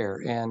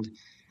healthcare. And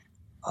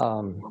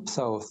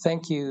so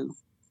thank you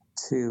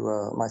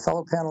to my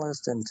fellow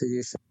panelists and to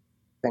you,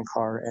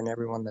 Shankar, and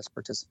everyone that's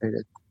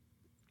participated.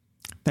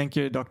 Thank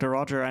you, Dr.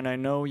 Roger. And I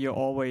know you're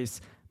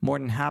always more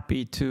than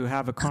happy to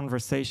have a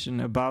conversation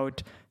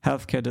about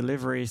healthcare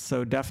delivery.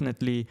 So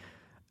definitely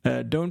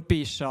don't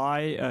be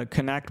shy.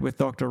 Connect with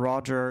Dr.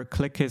 Roger,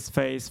 click his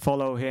face,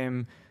 follow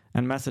him,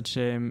 and message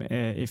him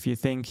if you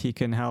think he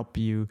can help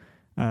you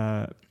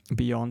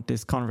beyond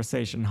this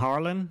conversation.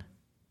 Harlan?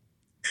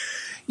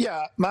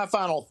 Yeah, my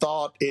final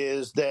thought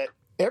is that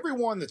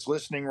everyone that's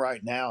listening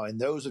right now, and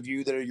those of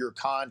you that are your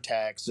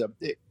contacts,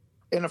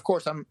 and of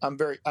course, I'm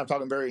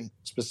talking very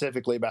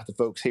specifically about the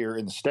folks here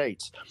in the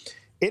States.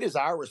 It is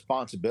our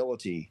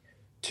responsibility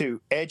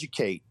to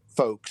educate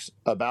folks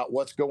about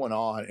what's going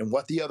on and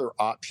what the other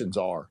options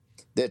are,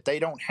 that they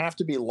don't have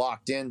to be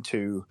locked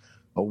into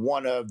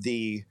one of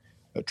the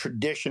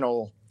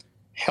traditional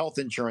health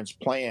insurance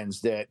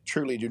plans that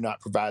truly do not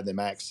provide them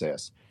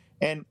access.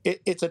 And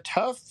it's a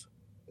tough,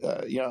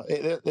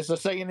 it's a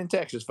saying in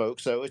Texas,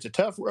 folks, so it's a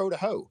tough road to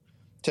hoe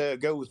to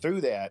go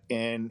through that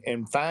and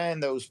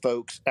find those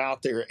folks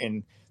out there.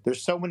 And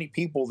there's so many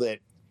people that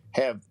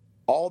have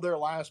all their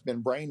lives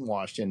been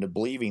brainwashed into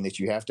believing that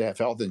you have to have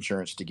health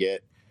insurance to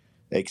get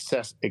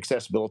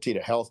accessibility to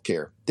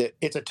healthcare.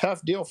 It's a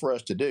tough deal for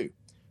us to do,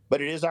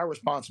 but it is our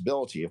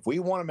responsibility. If we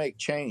want to make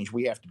change,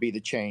 we have to be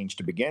the change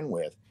to begin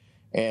with,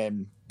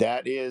 and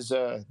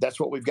that's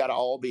what we've got to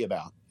all be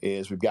about.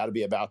 We've got to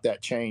be about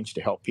that change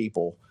to help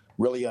people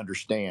really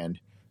understand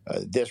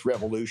this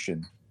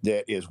revolution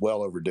that is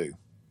well overdue.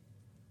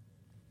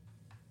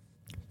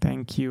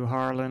 Thank you,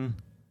 Harlan.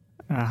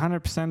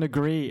 100%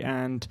 agree,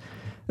 and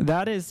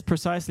that is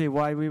precisely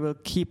why we will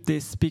keep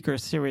this speaker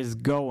series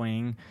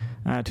going.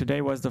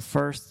 Today was the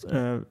first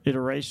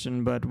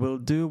iteration, but we'll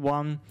do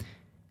one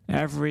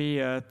every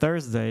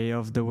Thursday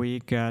of the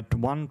week at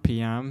 1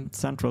 p.m.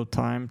 Central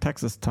Time,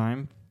 Texas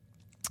time.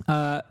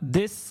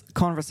 This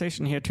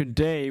conversation here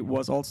today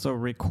was also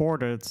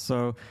recorded,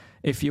 so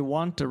if you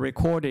want a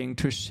recording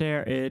to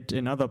share it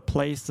in other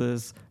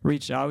places,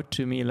 reach out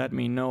to me, let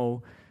me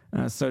know,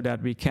 so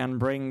that we can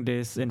bring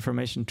this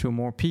information to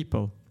more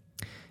people.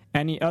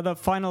 Any other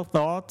final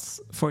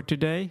thoughts for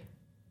today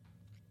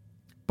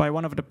by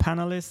one of the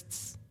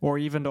panelists or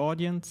even the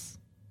audience?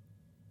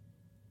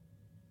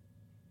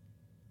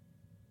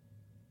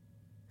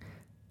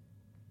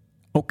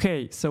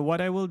 Okay, so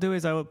what I will do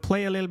is I will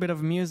play a little bit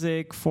of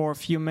music for a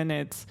few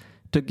minutes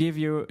to give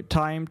you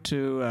time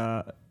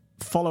to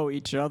follow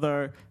each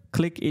other,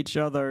 click each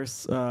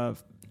other's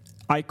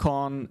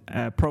icon,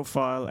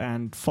 profile,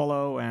 and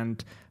follow,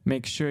 and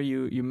make sure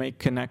you make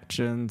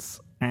connections,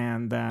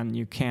 and then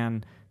you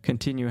can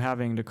continue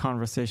having the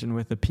conversation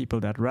with the people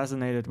that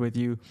resonated with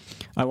you.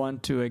 I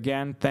want to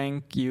again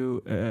thank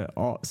you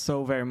all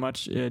so very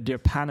much, dear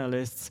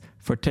panelists,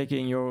 for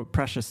taking your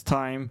precious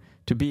time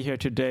to be here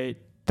today.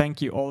 Thank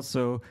you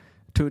also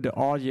to the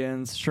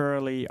audience,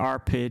 Shirley,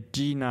 Arpit,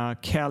 Gina,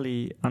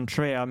 Kelly,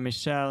 Andrea,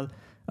 Michelle,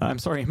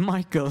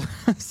 Michael,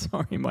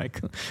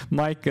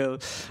 Michael,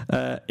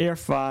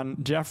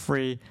 Irfan,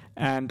 Jeffrey,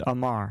 and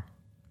Amar.